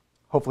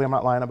 Hopefully, I'm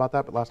not lying about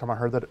that, but last time I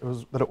heard that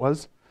it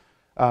was.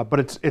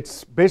 But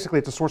it's basically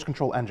a source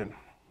control engine.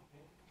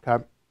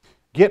 Okay.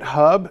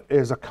 GitHub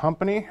is a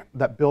company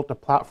that built a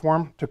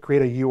platform to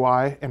create a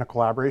UI and a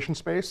collaboration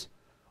space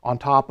on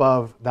top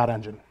of that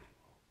engine.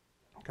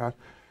 Okay.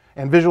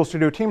 And Visual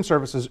Studio Team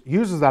Services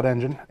uses that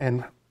engine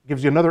and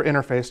gives you another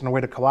interface and a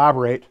way to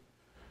collaborate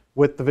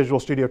with the Visual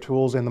Studio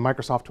tools and the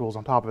Microsoft tools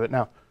on top of it.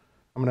 Now,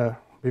 I'm going to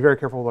be very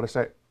careful with what I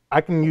say. I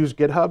can use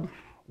GitHub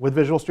with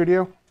Visual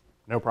Studio,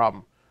 no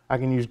problem. I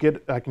can use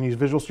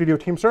Visual Studio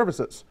Team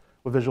Services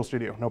with Visual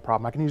Studio, no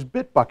problem. I can use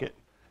Bitbucket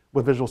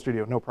with Visual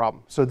Studio, no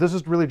problem. So this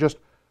is really just,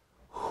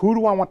 who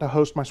do I want to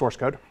host my source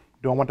code?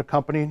 Do I want a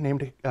company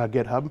named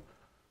GitHub,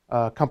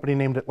 a company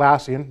named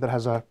Atlassian that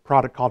has a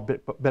product called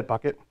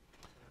Bitbucket,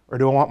 or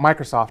do I want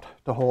Microsoft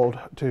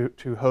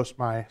to host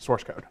my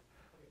source code?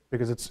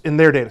 Because it's in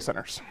their data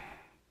centers.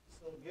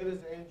 Here is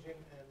the engine,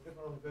 and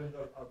different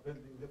vendors are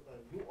building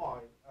different UI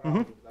Mhm.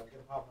 around it. Like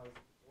GitHub has its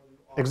own UI.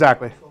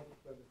 Exactly.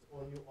 Microsoft has its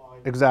own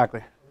UI.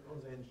 Exactly. On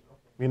the engine.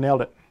 Okay. You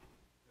nailed it.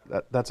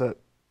 That's it.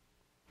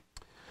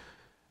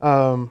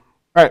 All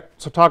right.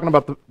 So talking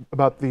about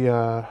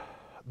the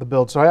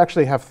build. So I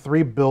actually have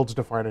 3 builds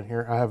defined in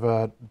here. I have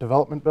a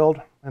development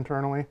build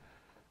internally.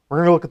 We're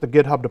going to look at the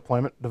GitHub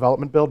deployment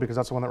development build because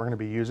that's the one that we're going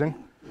to be using.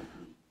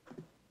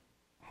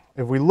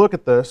 If we look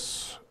at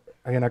this,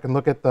 again, I can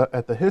look at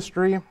the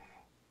history.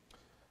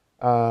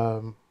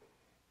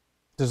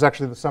 This is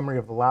actually the summary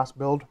of the last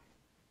build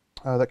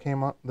that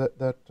came up,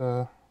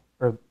 or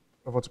of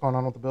what's going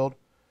on with the build.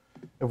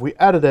 If we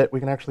edit it, we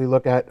can actually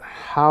look at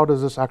how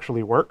does this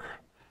actually work.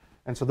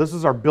 And so this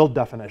is our build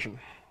definition.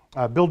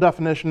 Build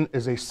definition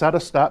is a set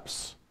of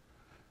steps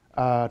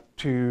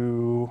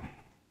to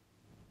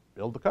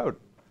build the code.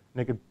 And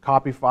you can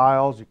copy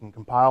files, you can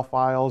compile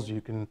files,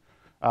 you can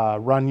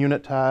run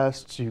unit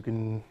tests, you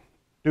can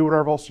do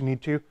whatever else you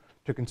need to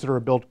consider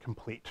a build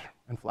complete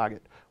and flag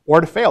it.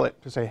 Or to fail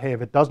it, to say, hey,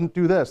 if it doesn't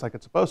do this like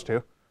it's supposed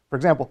to, for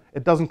example,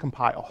 it doesn't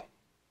compile.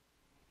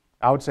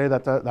 I would say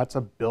that that's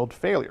a build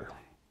failure.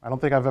 I don't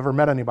think I've ever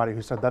met anybody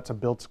who said that's a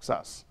build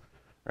success,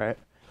 right?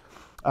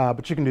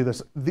 But you can do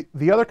this.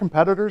 The other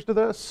competitors to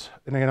this,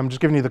 and again, I'm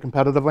just giving you the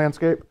competitive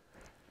landscape.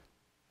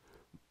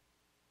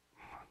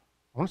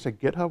 I want to say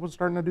GitHub was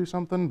starting to do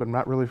something, but I'm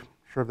not really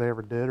sure if they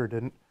ever did or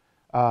didn't.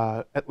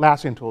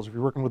 Atlassian tools, if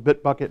you're working with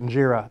Bitbucket and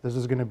Jira, this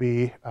is going to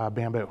be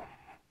Bamboo.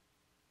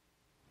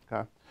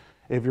 Okay.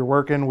 If you're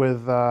working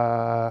with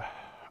JetBrains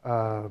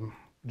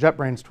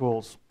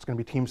tools, it's going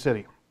to be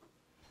TeamCity.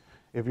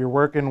 If you're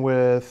working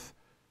with,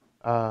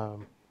 well,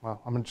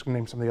 I'm just going to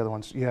name some of the other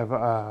ones. You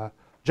have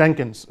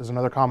Jenkins is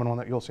another common one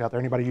that you'll see out there.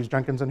 Anybody use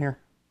Jenkins in here?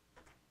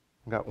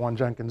 I've got one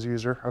Jenkins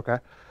user. Okay.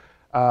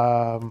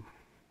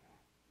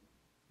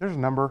 There's a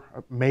number.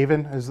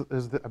 Maven is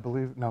I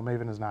believe. No,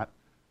 Maven is not.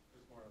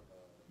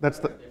 That's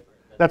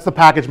the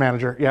package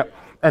manager. Yep.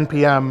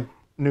 NPM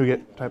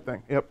NuGet type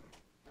thing. Yep.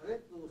 I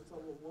think there was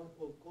one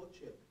called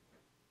CodeShip.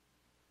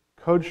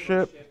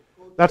 CodeShip.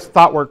 That's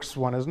ThoughtWorks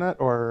one, isn't it?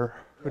 Or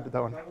who did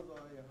that one? That was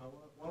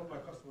one of my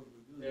customers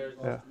was using it. There's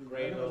Yeah.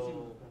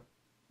 Gradle.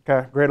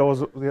 Okay. Gradle was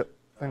the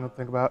thing to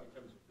think about.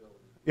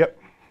 Yep.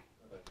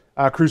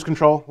 Cruise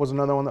Control was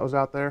another one that was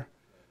out there.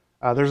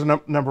 There's a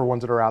number of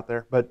ones that are out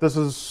there, but this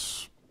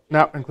is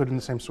not included in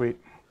the same suite.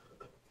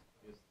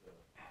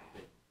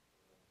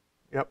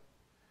 Yep.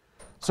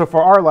 So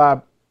for our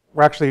lab,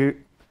 we're actually,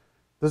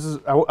 this is,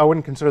 I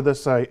wouldn't consider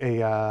this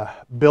a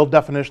build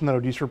definition that I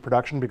would use for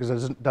production because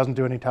it doesn't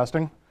do any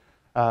testing.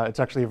 It's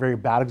actually a very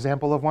bad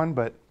example of one,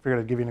 but I figured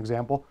I'd give you an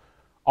example.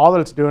 All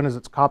that it's doing is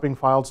it's copying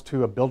files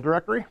to a build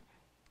directory.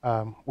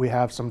 We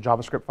have some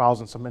JavaScript files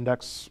and some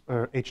index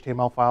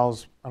HTML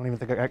files. I don't even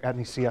think I got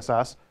any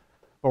CSS.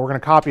 But we're going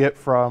to copy it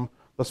from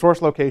the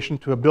source location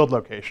to a build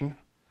location.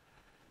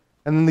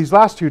 And then these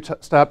last 2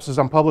 steps is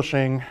I'm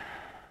publishing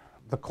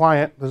the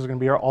client. This is going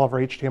to be all of our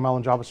HTML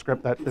and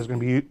JavaScript that is going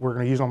to be we're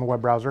going to use on the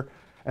web browser,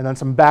 and then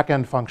some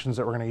back-end functions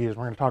that we're going to use.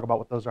 We're going to talk about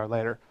what those are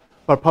later.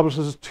 But it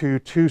publishes to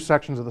 2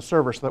 sections of the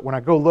server so that when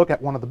I go look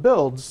at one of the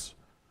builds,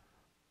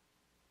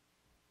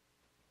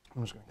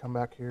 I'm just going to come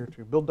back here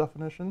to build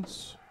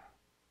definitions.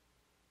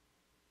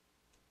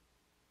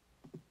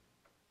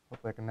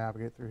 Hopefully I can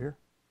navigate through here.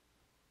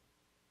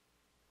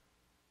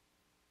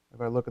 If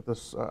I look at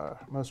this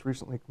most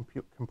recently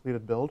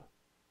completed build,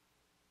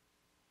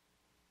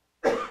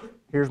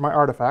 here's my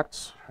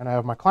artifacts, and I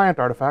have my client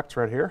artifacts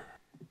right here.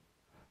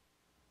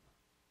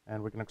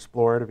 And we can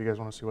explore it if you guys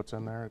want to see what's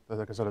in there.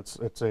 Like I said,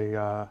 it's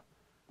a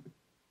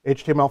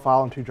HTML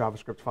file and 2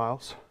 JavaScript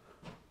files.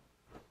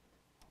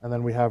 And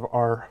then we have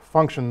our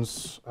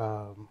functions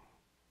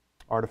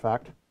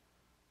artifact,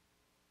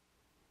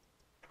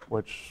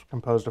 which is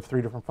composed of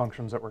 3 different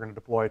functions that we're going to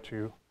deploy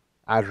to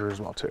Azure as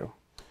well too.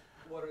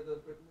 What are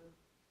those written in?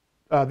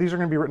 These are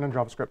going to be written in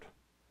JavaScript.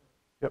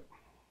 Yep.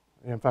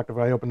 In fact, if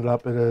I open it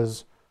up, it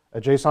is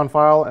a JSON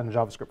file and a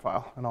JavaScript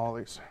file in all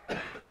of these.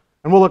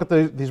 And we'll look at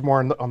these more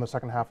on the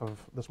second half of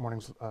this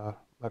morning's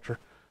lecture.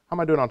 How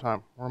am I doing on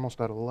time? We're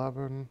almost at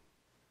 11.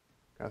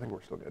 Okay, I think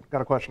we're still good.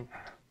 Got a question?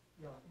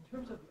 Yeah, in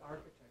terms of the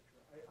architecture,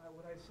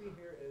 what I see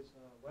here is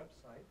a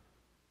website,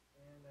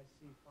 and I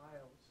see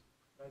files,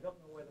 but I don't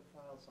know where the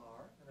files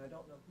are, and I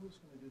don't know who's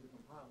going to do the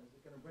compiling. Is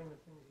it going to bring the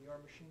thing to your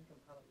machine,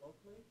 compile it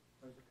locally,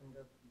 or is it going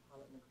to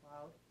compile it in the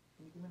cloud?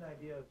 Can you give me an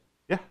idea of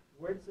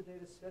where does the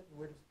data sit and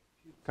where does it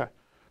compute? Okay.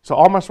 So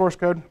all my source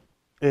code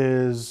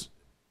is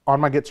on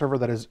my Git server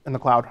that is in the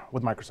cloud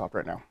with Microsoft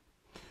right now.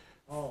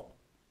 Oh.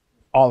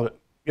 All of it.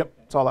 Yep,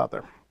 okay. It's all out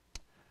there.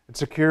 It's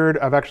secured.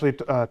 I've actually,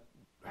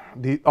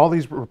 all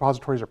these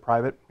repositories are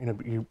private.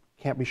 You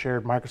can't be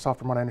shared. Microsoft,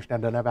 from what I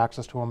understand, doesn't have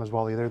access to them as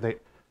well either. They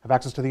have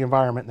access to the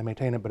environment and they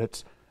maintain it, but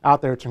it's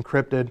out there, it's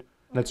encrypted,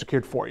 and it's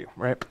secured for you,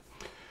 right?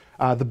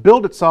 The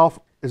build itself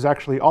is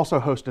actually also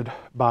hosted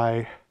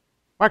by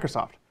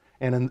Microsoft.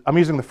 And I'm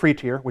using the free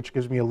tier, which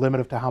gives me a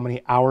limit of to how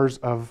many hours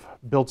of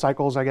build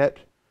cycles I get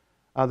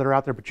that are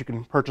out there, but you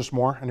can purchase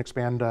more and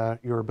expand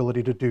your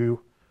ability to do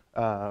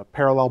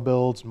parallel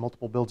builds,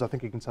 multiple builds. I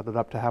think you can set it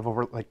up to have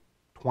over like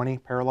 20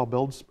 parallel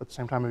builds at the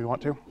same time if you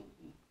want to.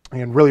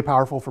 And really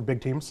powerful for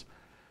big teams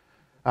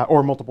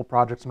or multiple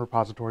projects and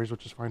repositories,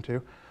 which is fine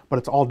too. But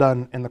it's all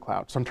done in the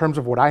cloud. So in terms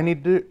of what I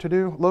need to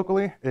do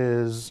locally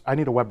is I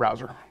need a web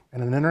browser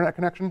and an internet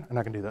connection, and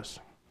I can do this.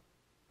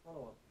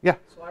 Follow-up. Yeah.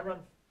 So I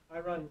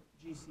run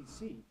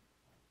GCC.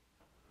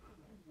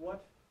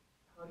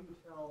 How do you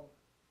tell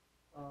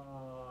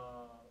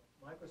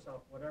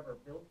Microsoft, whatever,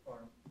 build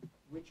farm,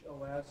 which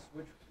OS,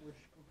 which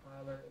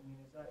compiler? I mean,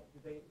 do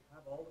they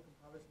have all the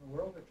compilers in the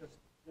world, or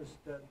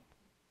just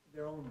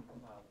their own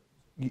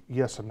compilers?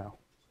 Yes and no.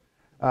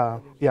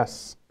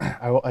 Yes,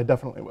 I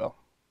definitely will.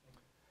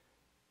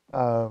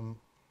 Not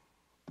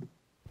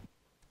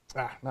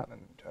in a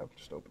new tab.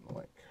 Just open the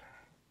link.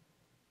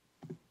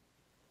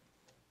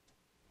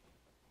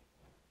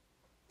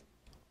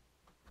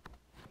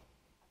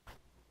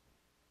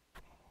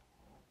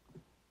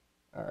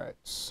 All right,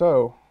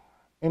 so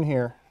in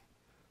here,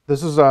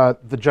 this is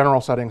the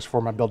general settings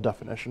for my build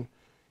definition.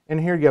 In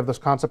here, you have this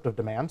concept of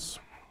demands.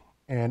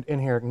 And in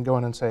here, I can go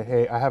in and say,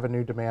 hey, I have a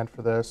new demand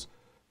for this.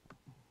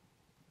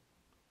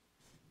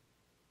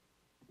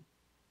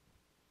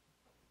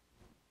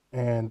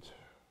 And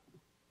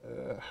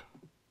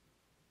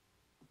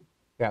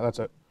yeah, that's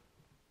it.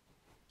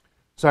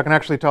 So I can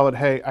actually tell it,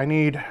 hey, I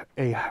need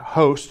a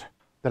host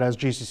that has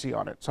GCC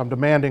on it. So I'm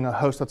demanding a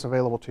host that's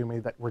available to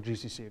me where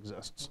GCC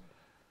exists.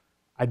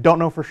 I don't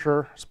know for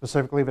sure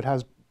specifically if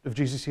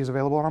GCC is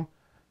available on them.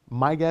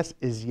 My guess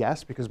is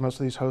yes, because most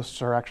of these hosts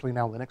are actually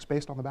now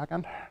Linux-based on the back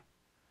end.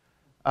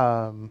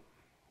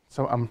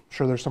 So I'm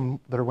sure there's some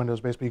that are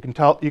Windows-based, but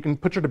you can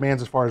put your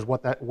demands as far as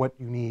what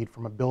you need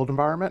from a build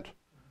environment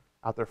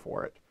out there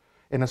for it.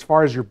 And as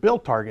far as your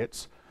build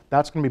targets,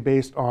 that's going to be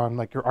based on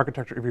like your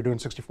architecture. If you're doing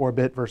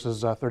 64-bit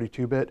versus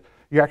 32-bit,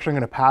 you're actually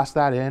going to pass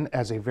that in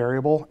as a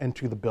variable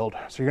into the build.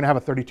 So you're going to have a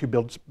 32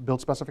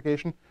 build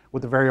specification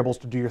with the variables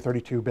to do your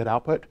 32-bit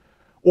output,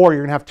 or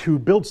you're going to have two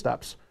build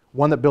steps.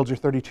 One that builds your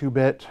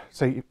 32-bit,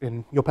 say,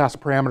 and you'll pass the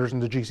parameters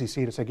into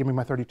GCC to say, give me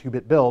my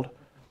 32-bit build,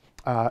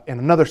 and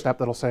another step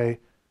that'll say,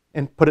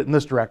 and put it in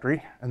this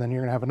directory, and then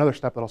you're going to have another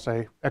step that'll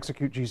say,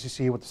 execute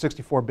GCC with the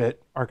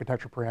 64-bit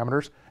architecture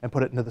parameters and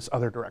put it into this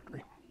other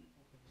directory.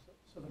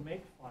 So the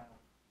make file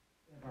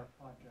in our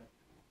project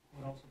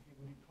would also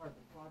be part of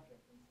the project,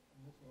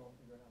 and this will all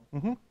figure it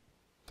out. Mm-hmm.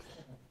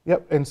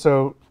 Yep,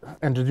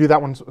 and to do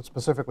that one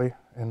specifically,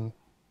 and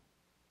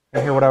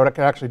here what I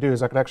could actually do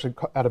is I could actually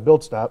add a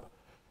build step,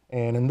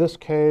 and in this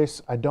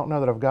case, I don't know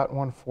that I've got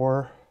one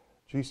for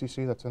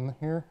GCC that's in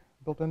here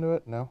built into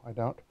it. No, I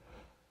don't.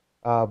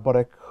 But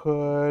I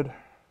could,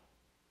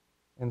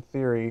 in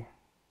theory,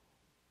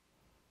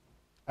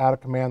 add a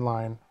command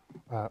line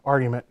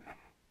argument,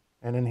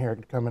 and in here I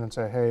could come in and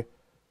say, hey,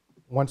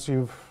 once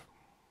you've,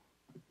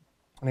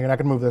 and again, I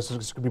could move this.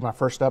 This could be my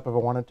first step if I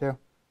wanted to.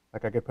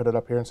 Like I could put it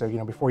up here and say,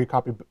 before you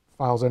copy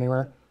files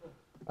anywhere,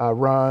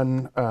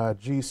 run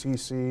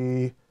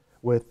GCC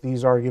with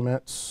these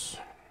arguments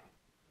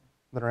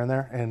that are in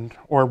there,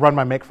 or run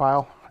my make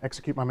file,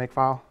 execute my make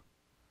file.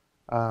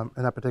 In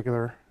that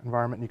particular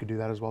environment, you could do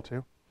that as well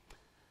too.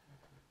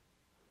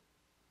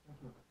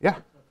 Yeah,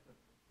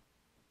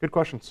 good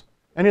questions.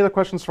 Any other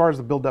questions as far as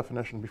the build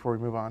definition before we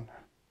move on?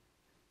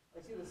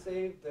 I see the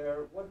save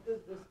there. What does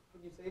this?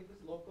 Can you save this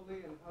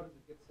locally, and how does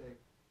it get saved?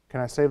 Can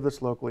I save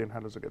this locally, and how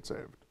does it get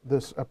saved?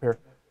 This up here.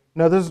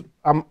 No, this is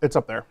it's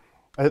up there.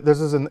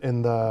 This is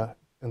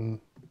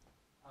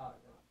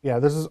yeah,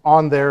 this is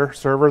on their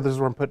server. This is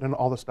where I'm putting in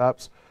all the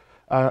steps.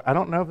 I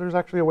don't know if there's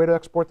actually a way to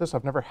export this.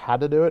 I've never had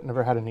to do it,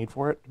 never had a need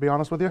for it, to be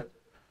honest with you.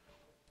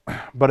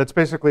 But it's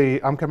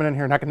basically, I'm coming in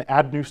here and I can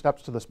add new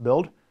steps to this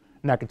build,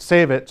 and I could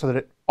save it so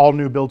that all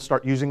new builds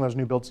start using those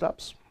new build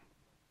steps.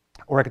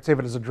 Or I could save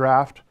it as a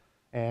draft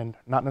and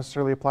not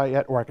necessarily apply it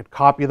yet, or I could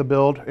copy the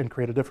build and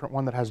create a different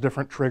one that has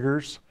different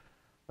triggers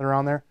that are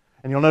on there.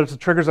 And you'll notice the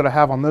triggers that I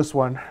have on this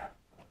one,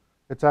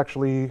 it's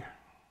actually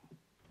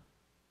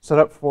set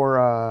up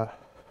for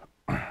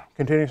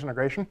continuous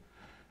integration.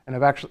 And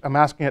I'm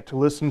asking it to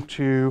listen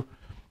to,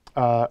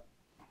 I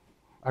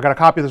got a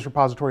copy of this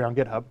repository on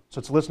GitHub. So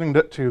it's listening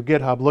to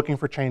GitHub, looking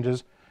for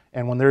changes.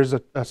 And when there's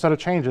a set of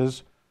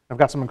changes, I've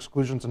got some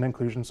exclusions and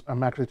inclusions.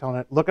 I'm actually telling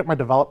it, look at my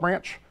develop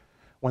branch.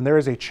 When there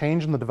is a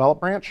change in the develop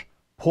branch,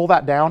 pull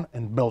that down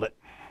and build it.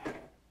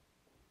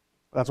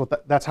 That's what's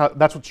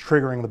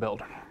triggering the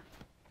build.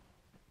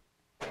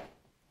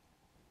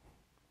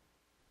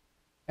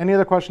 Any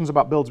other questions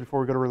about builds before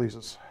we go to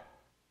releases?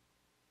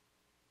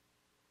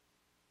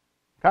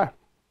 Okay.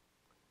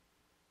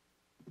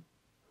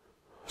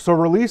 So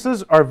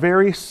releases are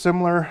very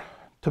similar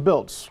to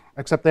builds,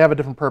 except they have a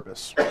different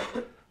purpose.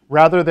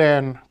 Rather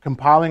than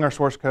compiling our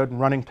source code and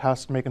running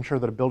tests, making sure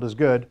that a build is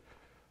good,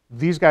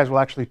 these guys will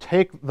actually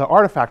take the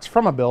artifacts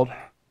from a build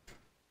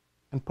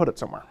and put it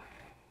somewhere.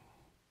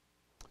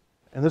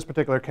 In this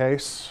particular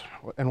case,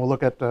 and we'll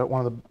look at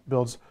one of the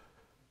builds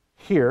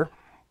here,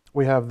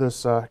 we have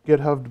this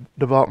GitHub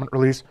development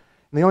release.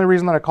 And the only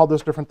reason that I called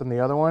this different than the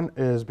other one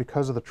is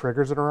because of the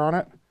triggers that are on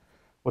it.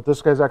 What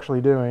this guy's actually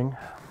doing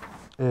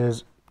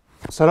is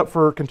set up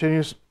for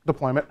continuous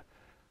deployment.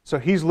 So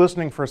he's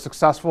listening for a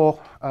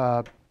successful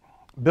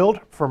build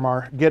from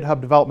our GitHub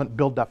development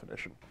build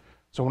definition.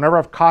 So whenever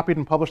I've copied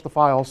and published the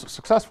files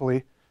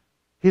successfully,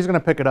 he's going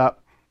to pick it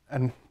up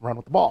and run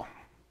with the ball.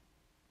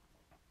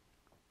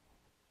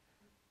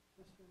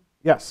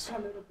 Yes? A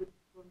little bit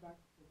going back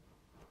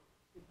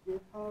to the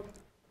GitHub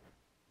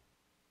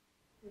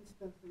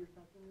instance that you're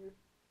talking with,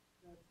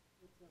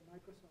 it's a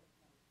Microsoft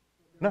one.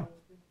 So they're No.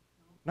 hosting-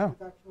 No.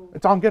 It's actual.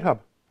 It's on GitHub.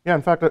 Yeah,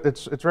 in fact,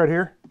 it's right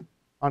here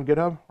on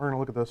GitHub. We're going to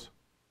look at this.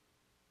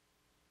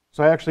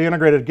 So I actually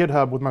integrated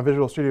GitHub with my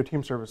Visual Studio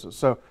Team Services.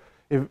 So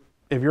if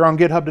you're on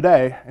GitHub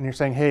today and you're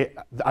saying, hey,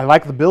 I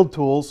like the build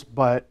tools,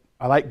 but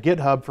I like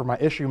GitHub for my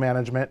issue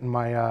management and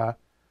my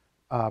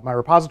my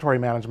repository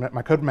management,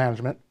 my code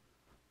management,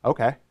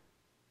 okay,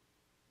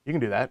 you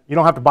can do that. You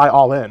don't have to buy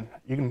all in.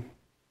 You can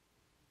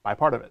buy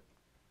part of it.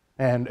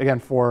 And again,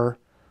 for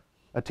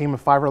a team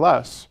of 5 or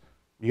less,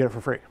 you get it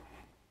for free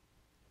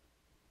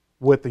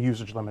with the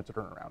usage limits that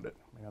are around it.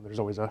 You know, there's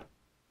always a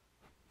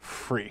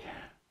free.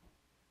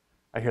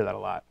 I hear that a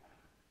lot.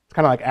 It's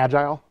kind of like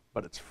Agile,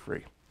 but it's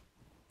free.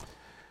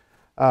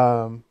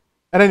 At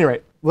any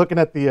rate, looking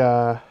at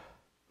the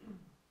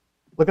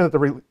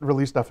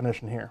release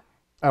definition here,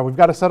 we've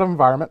got a set of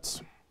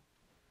environments.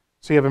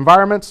 So you have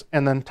environments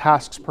and then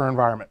tasks per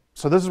environment.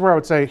 So this is where I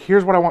would say,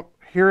 here's what I want.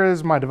 Here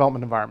is my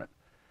development environment,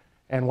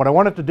 and what I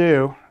want it to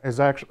do is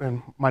actually,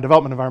 and my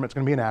development environment is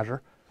going to be in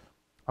Azure.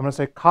 I'm going to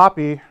say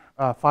copy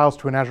files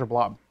to an Azure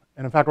blob.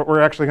 And in fact, what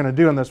we're actually going to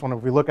do in this one,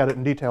 if we look at it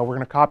in detail, we're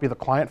going to copy the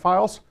client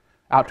files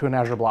out to an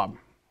Azure blob.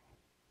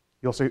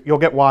 You'll see, you'll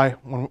get why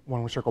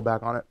when we circle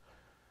back on it.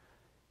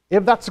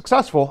 If that's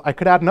successful, I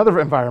could add another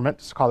environment,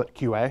 just call it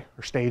QA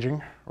or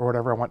staging or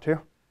whatever I want to,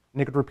 and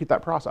you could repeat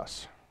that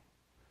process.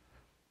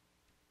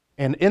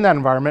 And in that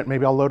environment,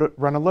 maybe I'll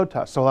run a load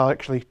test. So I'll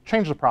actually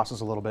change the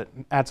process a little bit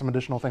and add some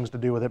additional things to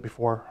do with it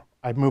before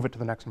I move it to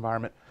the next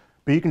environment.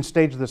 But you can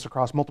stage this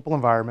across multiple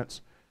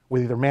environments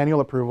with either manual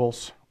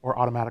approvals or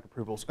automatic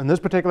approvals. In this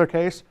particular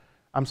case,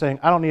 I'm saying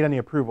I don't need any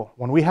approval.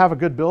 When we have a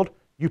good build,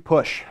 you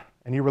push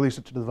and you release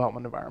it to the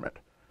development environment.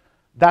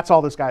 That's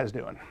all this guy is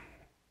doing.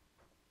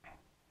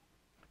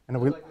 And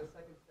if we, Like the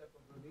second step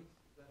of release?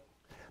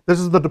 this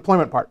is the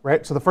deployment part,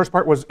 right? So the first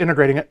part was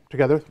integrating it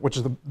together, which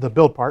is the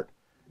build part.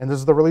 And this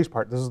is the release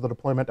part. This is the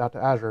deployment out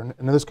to Azure. And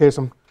in this case,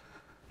 I'm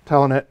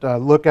telling it,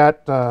 look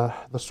at the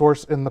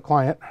source in the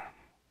client,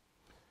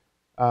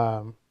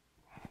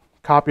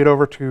 copy it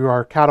over to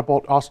our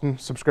Catapult Austin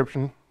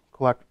subscription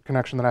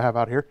connection that I have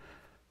out here,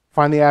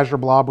 find the Azure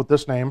blob with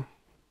this name,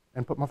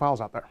 and put my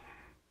files out there.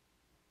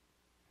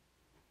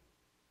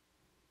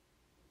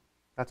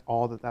 That's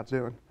all that that's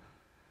doing.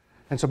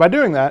 And so by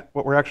doing that,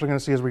 what we're actually going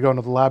to see as we go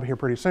into the lab here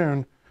pretty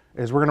soon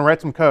is we're going to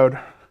write some code,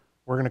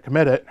 we're going to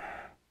commit it,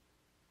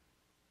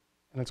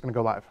 and it's going to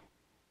go live.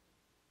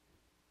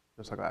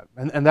 Just like that.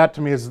 And that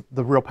to me is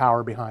the real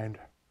power behind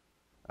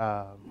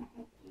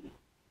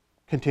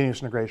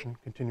continuous integration,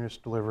 continuous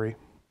delivery,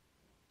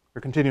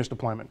 or continuous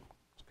deployment,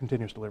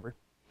 continuous delivery.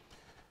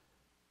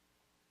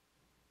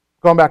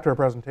 Going back to our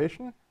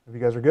presentation, if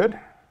you guys are good,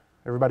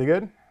 everybody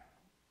good?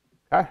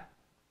 Okay.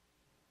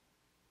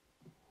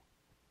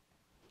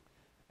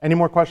 Any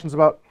more questions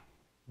about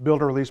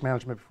build or release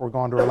management before we go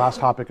on to our last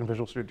topic in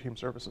Visual Studio Team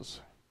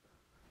Services?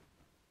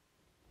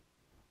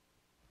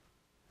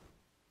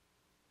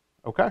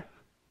 Okay.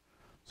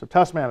 So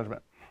test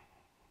management.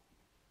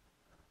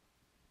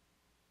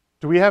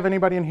 Do we have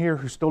anybody in here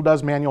who still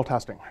does manual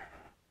testing?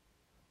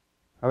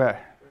 Okay.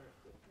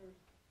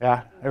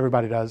 Yeah,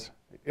 everybody does.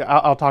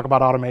 I'll talk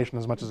about automation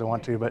as much as I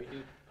want to, but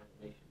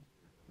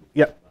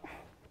yep.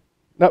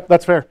 Nope,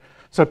 that's fair.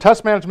 So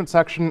test management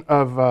section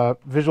of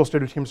Visual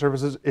Studio Team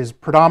Services is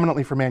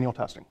predominantly for manual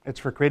testing. It's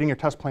for creating your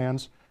test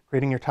plans,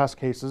 creating your test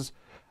cases,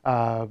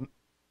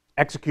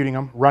 executing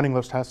them, running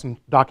those tests, and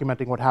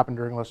documenting what happened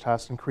during those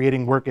tests, and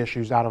creating work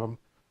issues out of them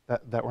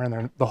that were in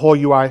there. The whole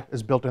UI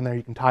is built in there.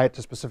 You can tie it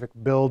to specific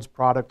builds,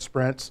 product,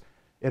 sprints,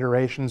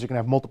 iterations. You can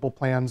have multiple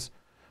plans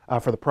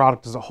for the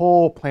product as a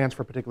whole, plans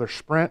for a particular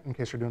sprint in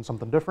case you're doing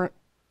something different.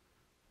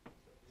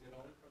 Is it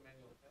only for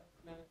manual test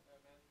management?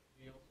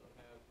 Do you also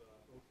have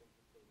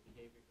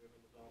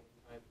behavior-driven development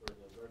type for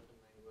the version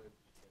language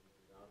and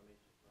the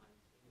automation behind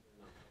the scenes,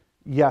 or not?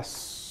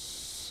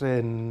 Yes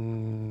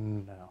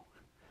and no.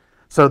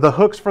 So the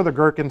hooks for the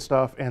Gherkin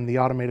stuff and the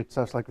automated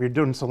stuff, like if you're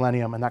doing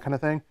Selenium and that kind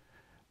of thing,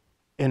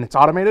 and it's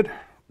automated,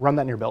 run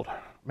that in your build.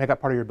 Make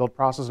that part of your build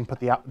process and put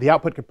the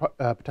output could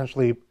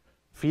potentially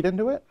feed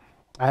into it.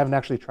 I haven't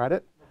actually tried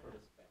it.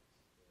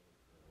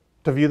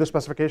 To view the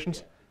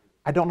specifications?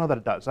 I don't know that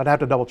it does. I'd have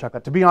to double check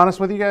that. To be honest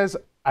with you guys,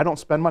 I don't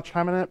spend much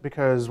time in it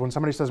because when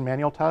somebody says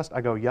manual test,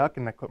 I go yuck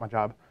and I quit my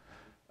job.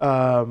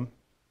 I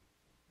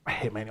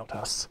hate manual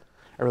tests.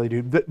 I really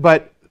do.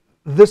 But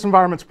this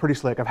environment's pretty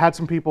slick. I've had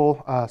some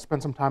people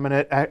spend some time in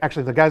it.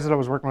 Actually, the guys that I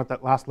was working with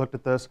that last looked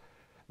at this,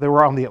 they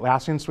were on the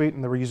Atlassian suite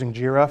and they were using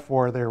Jira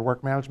for their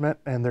work management,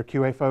 and their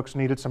QA folks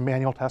needed some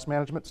manual test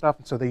management stuff,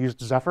 and so they used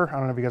Zephyr. I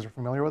don't know if you guys are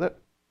familiar with it.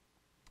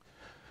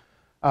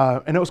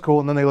 And it was cool.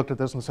 And then they looked at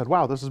this and said,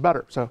 wow, this is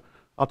better. So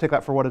I'll take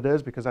that for what it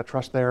is because I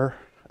trust their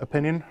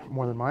opinion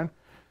more than mine.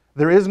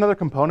 There is another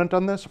component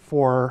on this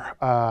for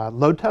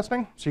load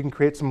testing. So you can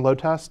create some load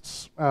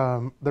tests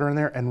that are in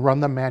there and run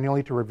them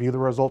manually to review the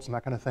results and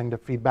that kind of thing to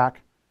feed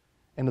back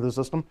into the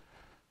system.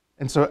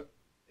 And so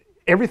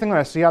everything that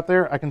I see out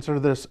there, I consider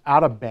this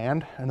out of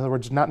band. In other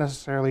words, not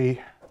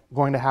necessarily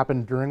going to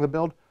happen during the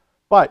build,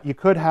 but you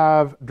could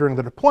have during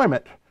the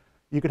deployment,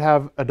 you could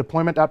have a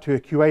deployment out to a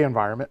QA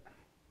environment.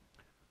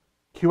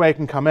 QA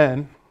can come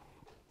in,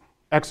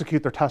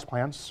 execute their test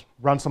plans,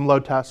 run some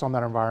load tests on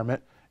that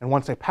environment, and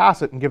once they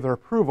pass it and give their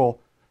approval,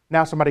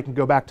 now somebody can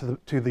go back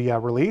to the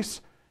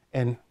release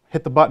and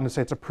hit the button to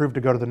say it's approved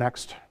to go to the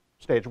next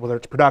stage, whether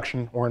it's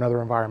production or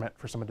another environment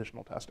for some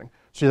additional testing.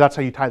 So that's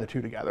how you tie the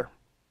two together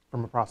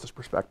from a process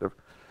perspective.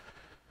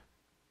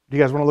 Do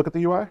you guys want to look at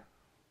the UI?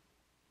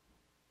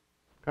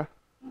 Okay.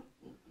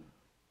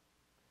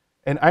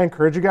 And I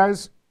encourage you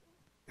guys,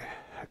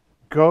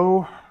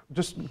 go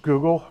just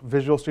Google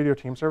Visual Studio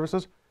Team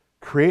Services,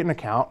 create an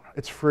account.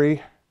 It's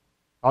free.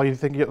 All you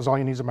think is all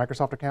you need is a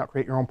Microsoft account.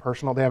 Create your own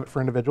personal. They have it for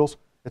individuals.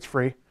 It's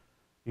free.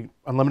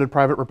 Unlimited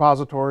private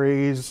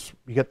repositories.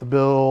 You get the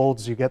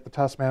builds. You get the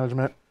test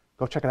management.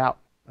 Go check it out.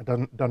 It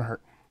doesn't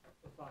hurt.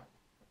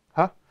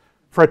 Huh?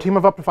 For a team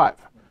of up to 5.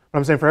 But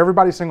I'm saying for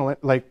everybody single,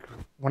 like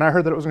when I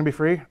heard that it was going to be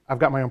free, I've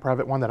got my own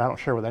private one that I don't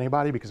share with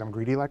anybody because I'm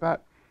greedy like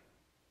that.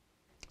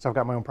 So I've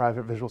got my own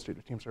private Visual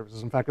Studio Team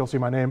Services. In fact, you'll see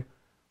my name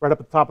right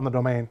up at the top on the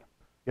domain.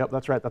 Yep,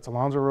 that's right. That's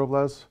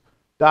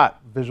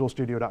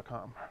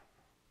alonzorobles.visualstudio.com.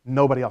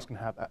 Nobody else can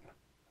have that.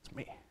 It's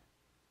me.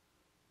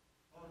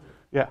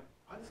 Yeah.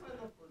 I signed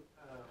up for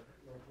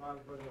cloud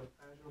version of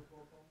Azure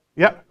Protocol.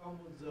 Yep. That comes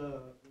with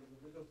the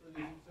Visual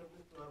Studio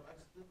service, so I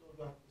still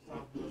don't have to sign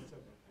for a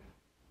separate.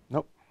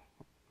 Nope.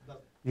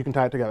 Doesn't. You can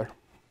tie it together.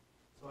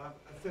 So I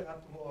still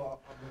have to go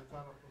up and sign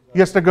up for the.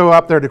 You have to go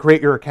up there to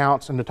create your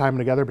accounts and to tie them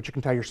together, but you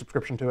can tie your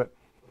subscription to it.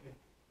 Okay.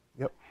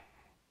 Yep.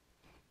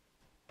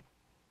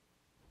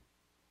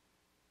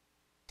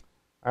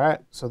 All right,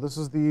 so this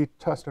is the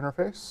test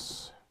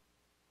interface.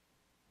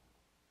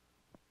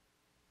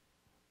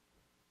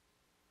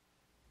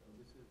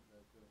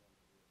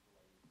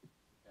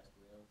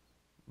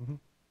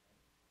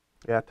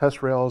 Yeah,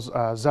 test rails.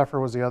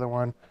 Zephyr was the other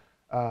one.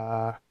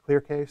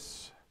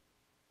 ClearCase,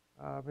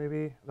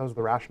 maybe. That was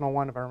the rational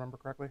one, if I remember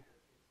correctly.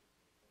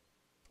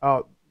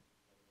 Oh,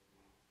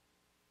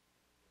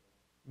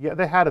 yeah,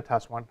 they had a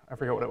test one. I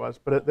forget what it was,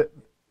 but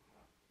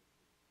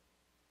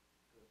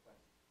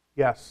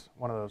yes,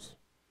 one of those.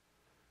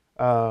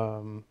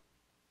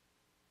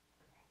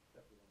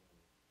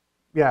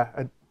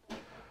 Yeah,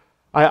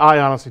 I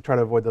honestly try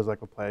to avoid those like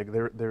the plague.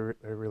 They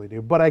really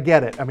do. But I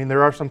get it. I mean,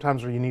 there are some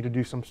times where you need to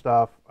do some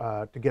stuff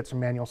to get some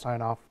manual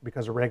sign-off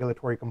because of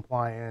regulatory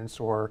compliance,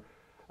 or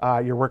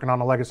you're working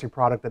on a legacy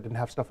product that didn't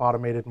have stuff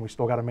automated and we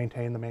still got to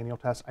maintain the manual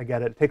tests. I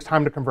get it. It takes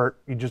time to convert.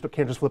 You just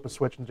can't just flip a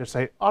switch and just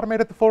say, automate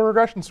it the full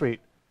regression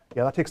suite.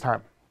 Yeah, that takes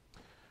time.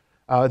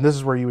 And this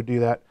is where you would do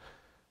that.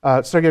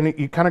 So again,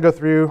 you kind of go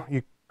through,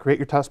 you create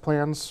your test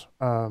plans,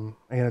 and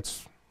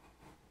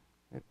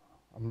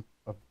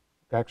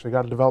I actually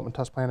got a development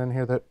test plan in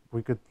here that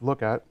we could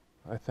look at,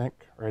 I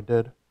think, or I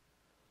did.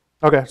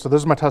 Okay, so this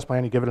is my test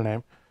plan. You give it a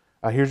name.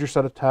 Here's your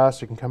set of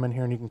tests. You can come in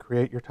here and you can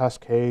create your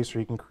test case,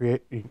 or you can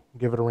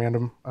give it a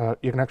random.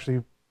 You can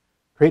actually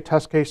create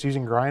test case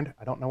using grind.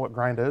 I don't know what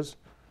grind is.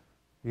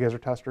 You guys are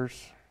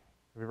testers.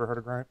 Have you ever heard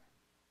of grind?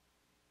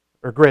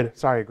 Or grid.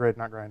 Sorry, grid,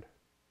 not grind.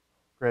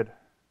 Grid.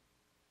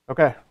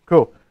 Okay,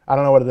 cool. I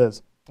don't know what it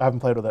is. I haven't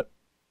played with it.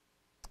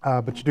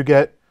 But you do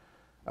get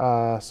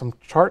some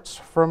charts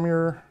from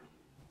your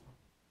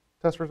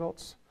test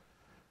results.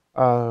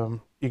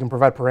 You can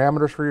provide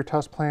parameters for your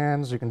test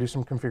plans. You can do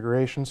some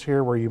configurations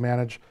here where you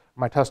manage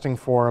my testing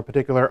for a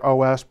particular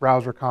OS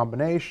browser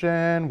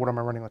combination. What am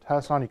I running the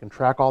tests on? You can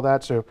track all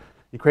that. So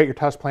you create your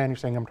test plan. You're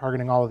saying I'm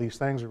targeting all of these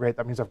things. Great.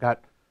 That means I've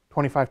got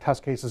 25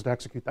 test cases to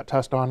execute that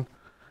test on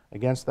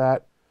against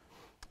that.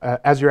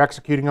 As you're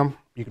executing them,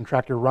 you can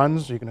track your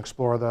runs. You can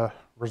explore the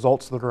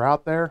results that are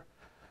out there.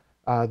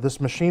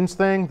 This machines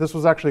thing, this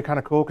was actually kind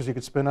of cool because you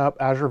could spin up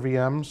Azure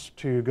VMs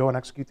to go and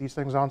execute these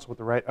things on, so with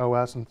the right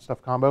OS and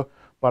stuff combo.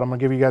 But I'm going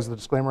to give you guys the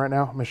disclaimer right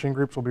now. Machine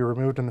groups will be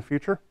removed in the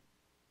future.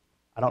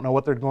 I don't know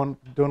what they're doing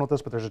with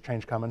this, but there's a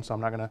change coming, so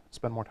I'm not going to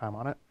spend more time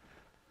on it.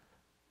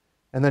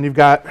 And then you've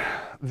got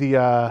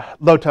the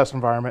load test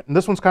environment. And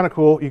this one's kind of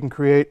cool. You can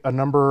create a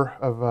number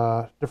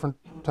of different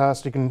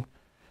tests. You can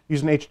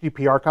use an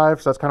HTTP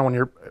archive. So that's kind of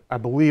when I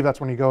believe that's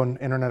when you go in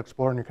Internet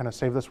Explorer and you kind of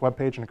save this web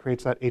page and it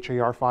creates that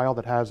HAR file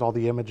that has all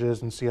the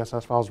images and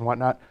CSS files and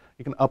whatnot.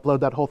 You can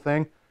upload that whole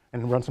thing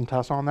and run some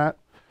tests on that.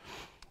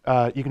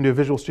 You can do a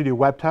Visual Studio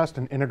web test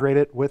and integrate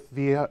it with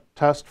the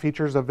test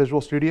features of Visual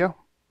Studio.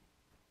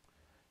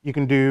 You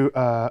can do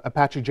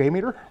Apache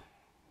JMeter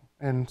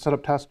and set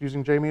up tests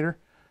using JMeter.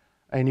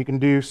 And you can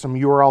do some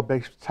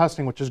URL-based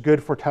testing, which is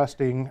good for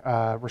testing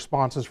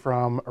responses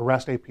from a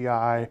REST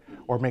API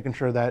or making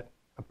sure that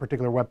a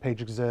particular web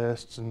page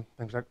exists and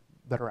things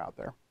that are out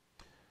there.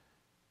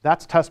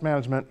 That's test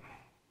management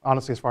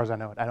honestly, as far as I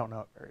know it, I don't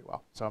know it very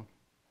well. So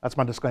that's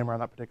my disclaimer on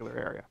that particular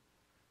area.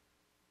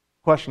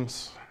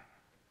 Questions?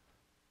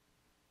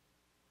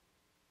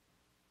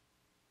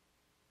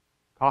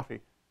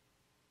 Coffee.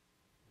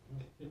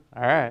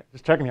 All right,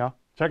 just checking y'all.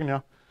 Checking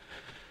y'all.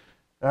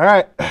 All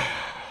right.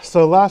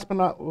 So last but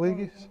not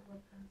least,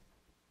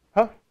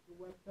 huh?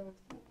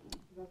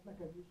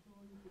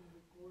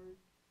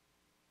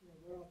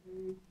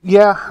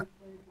 Yeah.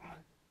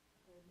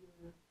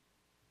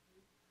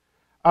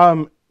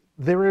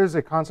 There is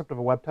a concept of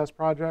a web test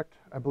project,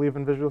 I believe,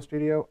 in Visual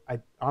Studio. I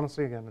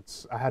honestly, again,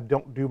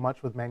 don't do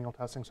much with manual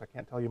testing, so I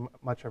can't tell you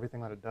much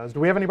everything that it does. Do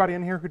we have anybody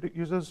in here who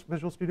uses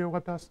Visual Studio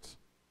web tests?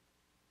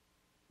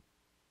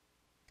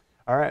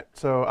 All right,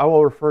 so I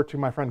will refer to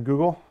my friend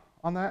Google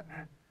on that.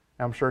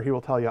 I'm sure he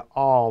will tell you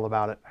all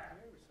about it.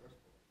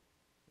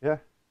 Yeah.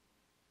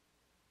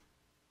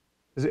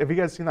 Have you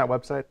guys seen that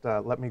website,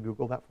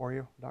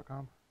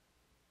 letmegooglethatforyou.com?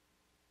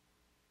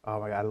 Oh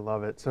my God, I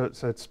love it. So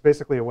it's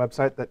basically a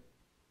website that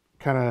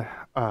kind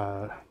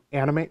of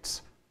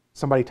animates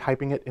somebody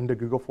typing it into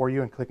Google for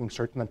you and clicking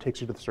search, and then takes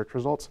you to the search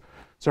results.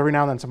 So every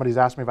now and then somebody's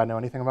asked me if I know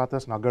anything about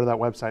this, and I'll go to that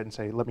website and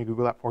say, let me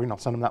Google that for you, and I'll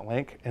send them that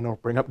link, and it'll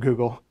bring up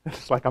Google.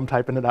 It's like I'm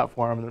typing it out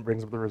for them, and it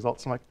brings up the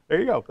results. I'm like, there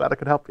you go, glad I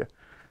could help you.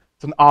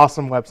 It's an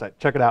awesome website.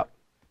 Check it out.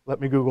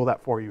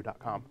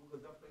 Letmegooglethatforyou.com.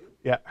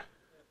 Yeah.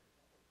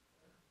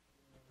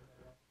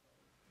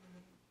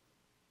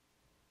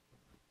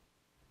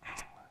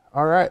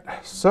 All right,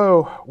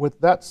 so with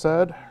that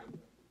said,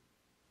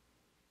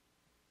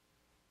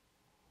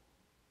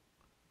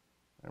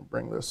 and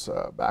bring this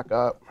back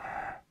up.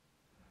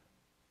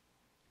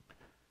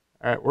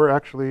 All right, we're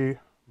actually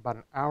about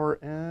an hour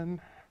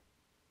in.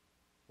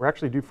 We're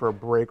actually due for a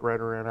break right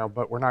now,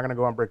 but we're not going to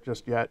go on break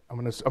just yet. I'm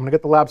gonna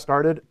get the lab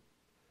started. If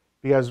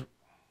you guys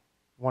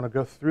want to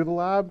go through the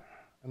lab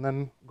and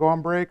then go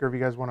on break, or if you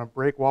guys want to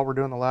break while we're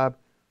doing the lab,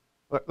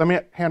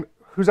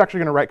 who's actually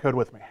going to write code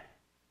with me?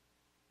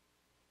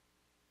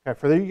 Okay,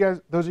 for those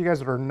of you guys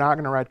that are not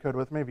going to write code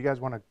with me, if you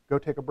guys want to go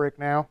take a break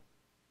now,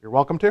 you're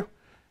welcome to.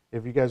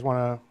 If you guys want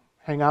to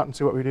hang out and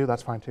see what we do,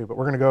 that's fine too. But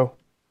we're going to go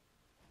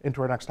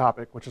into our next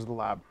topic, which is the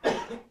lab.